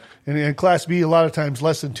 And Class B a lot of times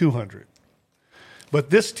less than 200.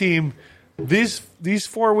 But this team, these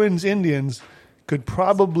Four Winds Indians could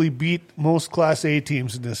probably beat most Class A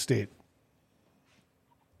teams in this state.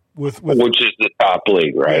 Which is the top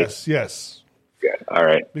league, right? Yes. Yeah, all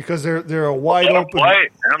right. Because they're a wide open.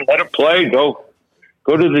 Let them play. Go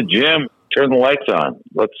to the gym. Turn the lights on.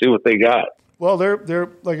 Let's see what they got. Well, they're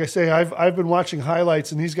like I say. I've been watching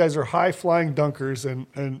highlights, and these guys are high flying dunkers,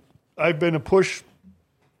 and I've been pushing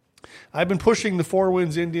the Four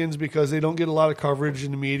Winds Indians because they don't get a lot of coverage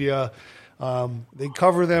in the media. They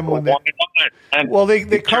cover them when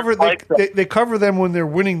they cover them when they're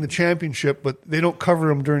winning the championship, but they don't cover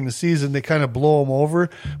them during the season. They kind of blow them over.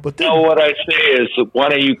 But what I say is, why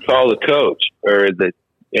don't you call the coach or the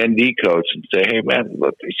ND coach and say, "Hey, man,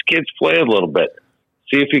 let these kids play a little bit.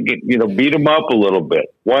 See if you can, beat them up a little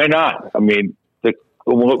bit. Why not? I mean,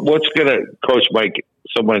 what's going to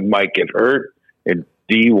someone might get hurt in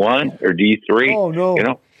D1 or D3? Oh no,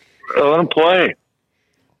 Let him play.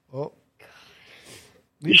 Well,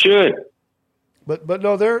 You should. but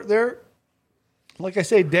no, they're like I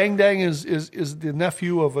say, Dang Dang is the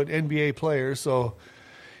nephew of an NBA player, so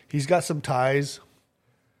he's got some ties.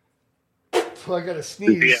 So I got to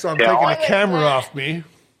sneeze, so I'm taking the camera off me.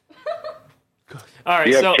 All right,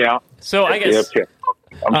 You have count. so I You guess. have count.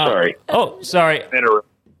 I'm sorry. Oh, sorry.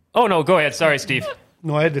 Oh no, go ahead. Sorry, Steve.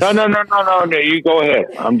 No, I had to. No. You go ahead.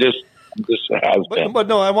 I'm just has been. But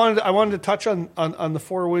no, I wanted to touch on the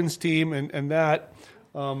Four Winds team and that.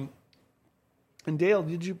 And Dale,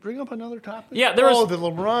 did you bring up another topic? Yeah, there was the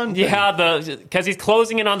LeBron thing. Yeah, because he's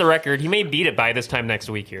closing in on the record. He may beat it by this time next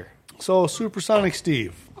week here. So Supersonic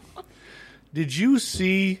Steve, did you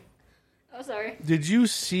see? Oh, sorry. Did you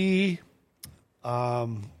see?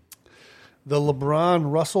 The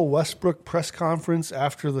LeBron Russell Westbrook press conference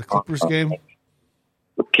after the Clippers game?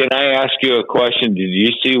 Can I ask you a question? Did you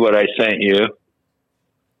see what I sent you?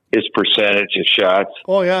 His percentage of shots.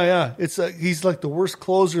 Oh yeah. It's he's like the worst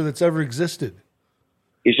closer that's ever existed.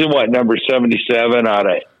 He's in what, number 77 out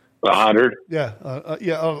of 100? Yeah,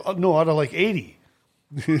 no, out of like 80.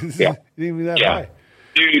 Yeah. Even that Yeah. high.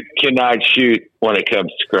 Dude cannot shoot when it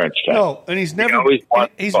comes to crunch time. No, and he's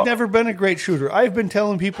never been a great shooter. I've been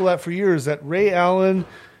telling people that for years, that Ray Allen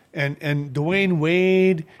and Dwayne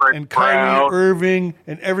Wade and Kyrie Irving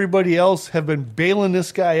and everybody else have been bailing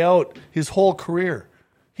this guy out his whole career.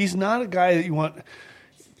 He's not a guy that you want.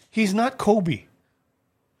 He's not Kobe.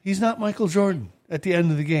 He's not Michael Jordan at the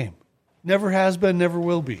end of the game. Never has been, never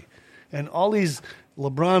will be. And all these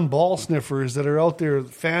LeBron ball sniffers that are out there,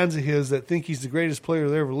 fans of his that think he's the greatest player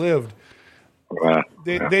that ever lived,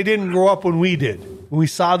 they didn't grow up when we did, when we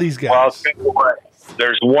saw these guys. Well, I'll tell you what.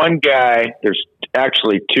 There's one guy, there's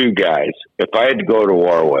actually two guys, if I had to go to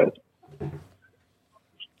war with,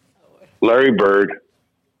 Larry Bird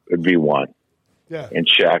would be one, and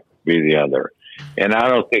Shaq would be the other. And I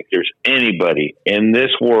don't think there's anybody in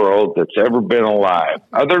this world that's ever been alive,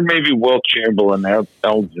 other than maybe Will Chamberlain,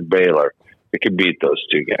 Elgin Baylor, that could beat those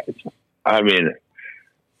two guys. I mean,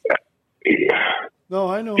 no,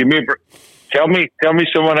 I know. Tell me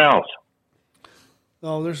someone else.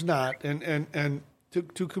 No, there's not. And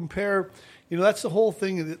to compare, that's the whole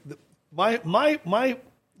thing. My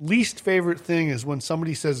least favorite thing is when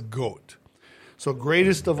somebody says GOAT. So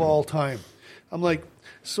greatest of all time. I'm like,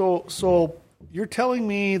 so you're telling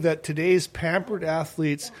me that today's pampered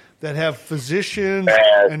athletes that have physicians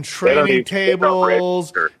and training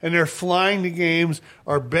tables and they're flying to games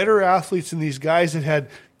are better athletes than these guys that had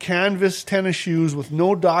canvas tennis shoes with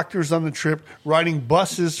no doctors on the trip, riding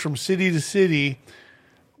buses from city to city,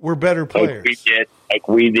 were better players. Like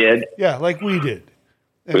we did. Yeah, like we did.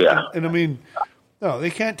 And I mean, no,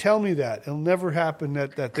 they can't tell me that. It'll never happen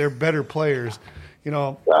that they're better players.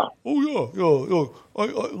 Oh yeah,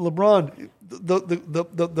 LeBron,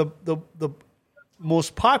 the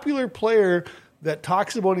most popular player that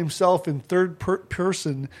talks about himself in third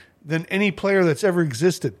person than any player that's ever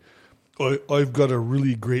existed. I've got a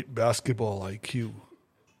really great basketball IQ.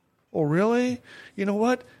 Oh, really? You know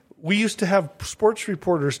what? We used to have sports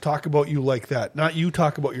reporters talk about you like that, not you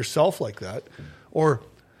talk about yourself like that. Or,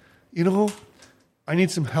 I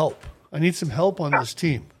need some help. I need some help on this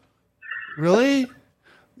team. Really?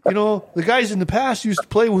 The guys in the past used to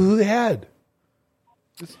play with who they had.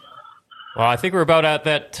 Well, I think we're about at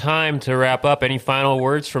that time to wrap up. Any final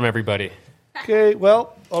words from everybody? Okay,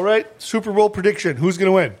 well, all right. Super Bowl prediction. Who's going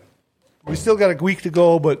to win? We still got a week to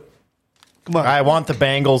go, but come on. I want the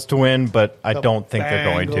Bengals to win, but I don't think they're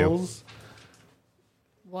going to.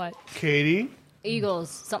 What? Katie? Eagles.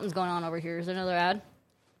 Something's going on over here. Is there another ad?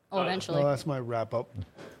 Oh, eventually. Well, that's my wrap up.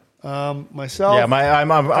 Myself. Yeah,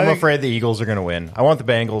 I'm afraid the Eagles are going to win. I want the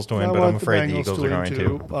Bengals to win, but I'm afraid the Eagles are going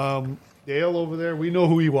to. Dale over there, we know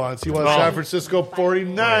who he wants. He wants San Francisco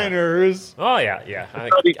 49ers. Oh, yeah.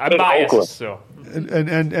 I'm biased. So.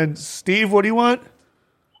 And Steve, what do you want?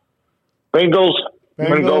 Bengals. I'm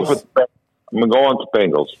going to go with the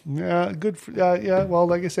Bengals. Yeah, good. Yeah, well,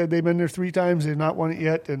 like I said, they've been there 3 times. They've not won it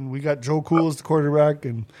yet. And we got Joe Cool as the quarterback,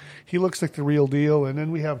 and he looks like the real deal. And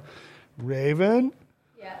then we have Raven.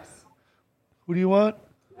 Yes. Who do you want?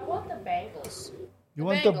 I want the Bengals. You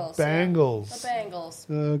want the Bengals? The Bengals.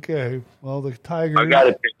 Okay. Well, the Tigers. I got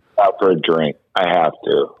to take it out for a drink. I have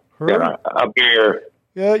to. A beer.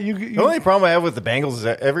 Yeah, The only problem I have with the Bengals is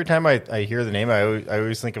that every time I hear the name, I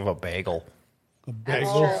always think of a bagel. A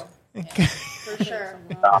bagel? For sure.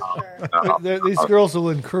 These girls will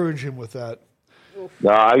encourage him with that.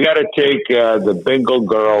 No, I got to take the Bengal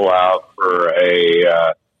girl out for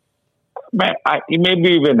a maybe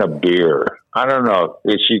even a beer. I don't know.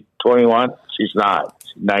 Is she 21? She's not.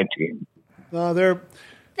 She's 19. No,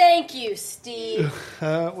 Thank you, Steve.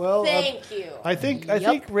 Well, Thank you. I think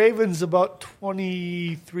Raven's about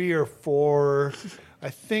 23 or 4. I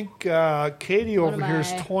think Katie over here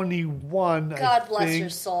is 21. God bless your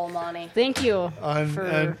soul, Monty. Thank you.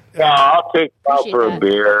 Yeah, I'll take you out for a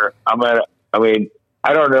beer.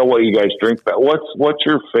 I don't know what you guys drink, but what's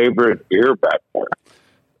your favorite beer back there?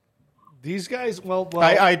 These guys, well,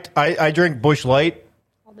 I drink Busch Light.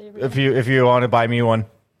 If you want to buy me one,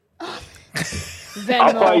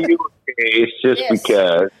 I'll buy you a case just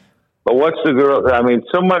because. But what's the girl?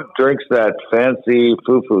 Someone drinks that fancy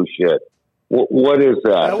foo-foo shit. What is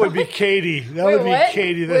that? That would be Katie. What?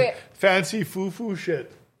 Katie. The fancy foo-foo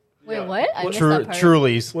shit. Wait, what? I missed that part.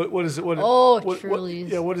 Trulies. What is it?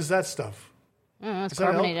 Trulies. Yeah, what is that stuff? I don't know, it's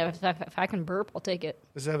carbonated. If I can burp, I'll take it.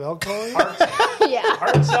 Does it have alcohol in it? Yeah.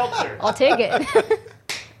 Hard seltzer. I'll take it.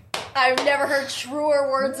 I've never heard truer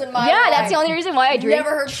words in my life. Yeah, that's the only reason why I drink Never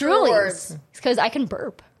heard truer Trulies. words. It's because I can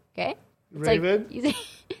burp. Okay, it's Raven?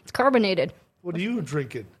 it's carbonated. What are you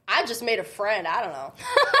drinking? I just made a friend. I don't know.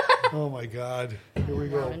 Oh my God! Here we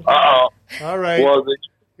go. Uh-oh. All right. Well,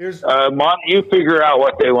 here's Monty, you figure out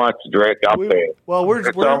what they want to drink. I'll pay. Well, we'll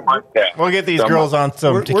get these girls on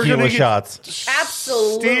some tequila shots.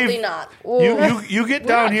 Absolutely Steve, not. You get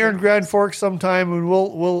down here in Grand Forks sometime, and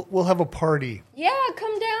we'll have a party. Yeah,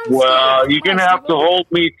 come down. Well, Steve. you're gonna have to hold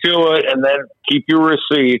me to it, and then keep your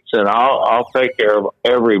receipts, and I'll take care of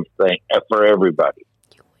everything for everybody.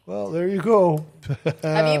 Well, there you go.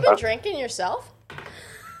 Have you been drinking yourself?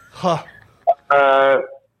 Huh.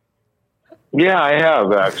 Yeah, I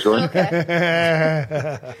have actually.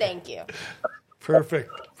 Okay. Thank you. Perfect.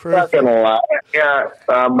 Not gonna lie. Yeah,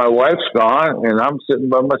 my wife's gone, and I'm sitting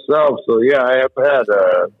by myself. So yeah, I have had.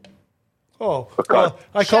 Well,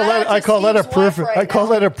 I call that a perfect. I call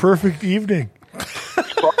that a perfect evening.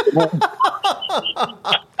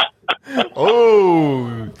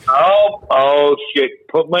 Oh shit!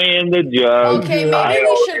 Put me in the jug. Okay, maybe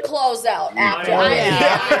we should close out after.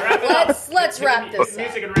 Let's wrap this up.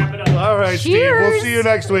 Music and wrap it up. All right, Steve. We'll see you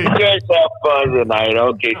next week. You guys have fun tonight.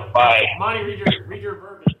 Okay, bye. Monty, read your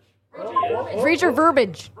verbiage. Read your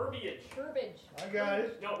verbiage. Verbiage. I got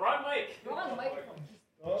it. No, wrong mic. Wrong microphone.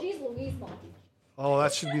 Jeez Louise, Monty. Oh,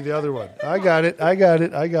 that should be the other one. I got it.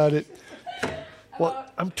 Well,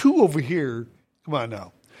 I'm 2 over here. Come on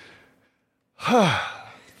now.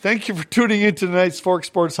 Thank you for tuning in to tonight's Forks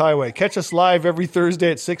Sports Highway. Catch us live every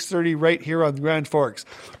Thursday at 6:30 right here on Grand Forks.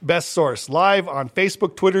 Best Source, live on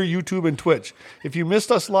Facebook, Twitter, YouTube, and Twitch. If you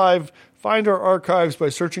missed us live, find our archives by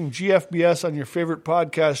searching GFBS on your favorite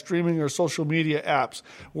podcast, streaming, or social media apps.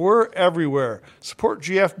 We're everywhere. Support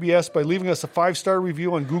GFBS by leaving us a 5-star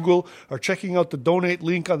review on Google or checking out the donate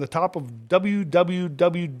link on the top of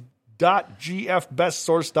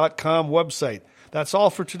www.gfbestsource.com website. That's all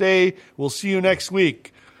for today. We'll see you next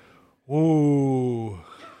week. Ooh.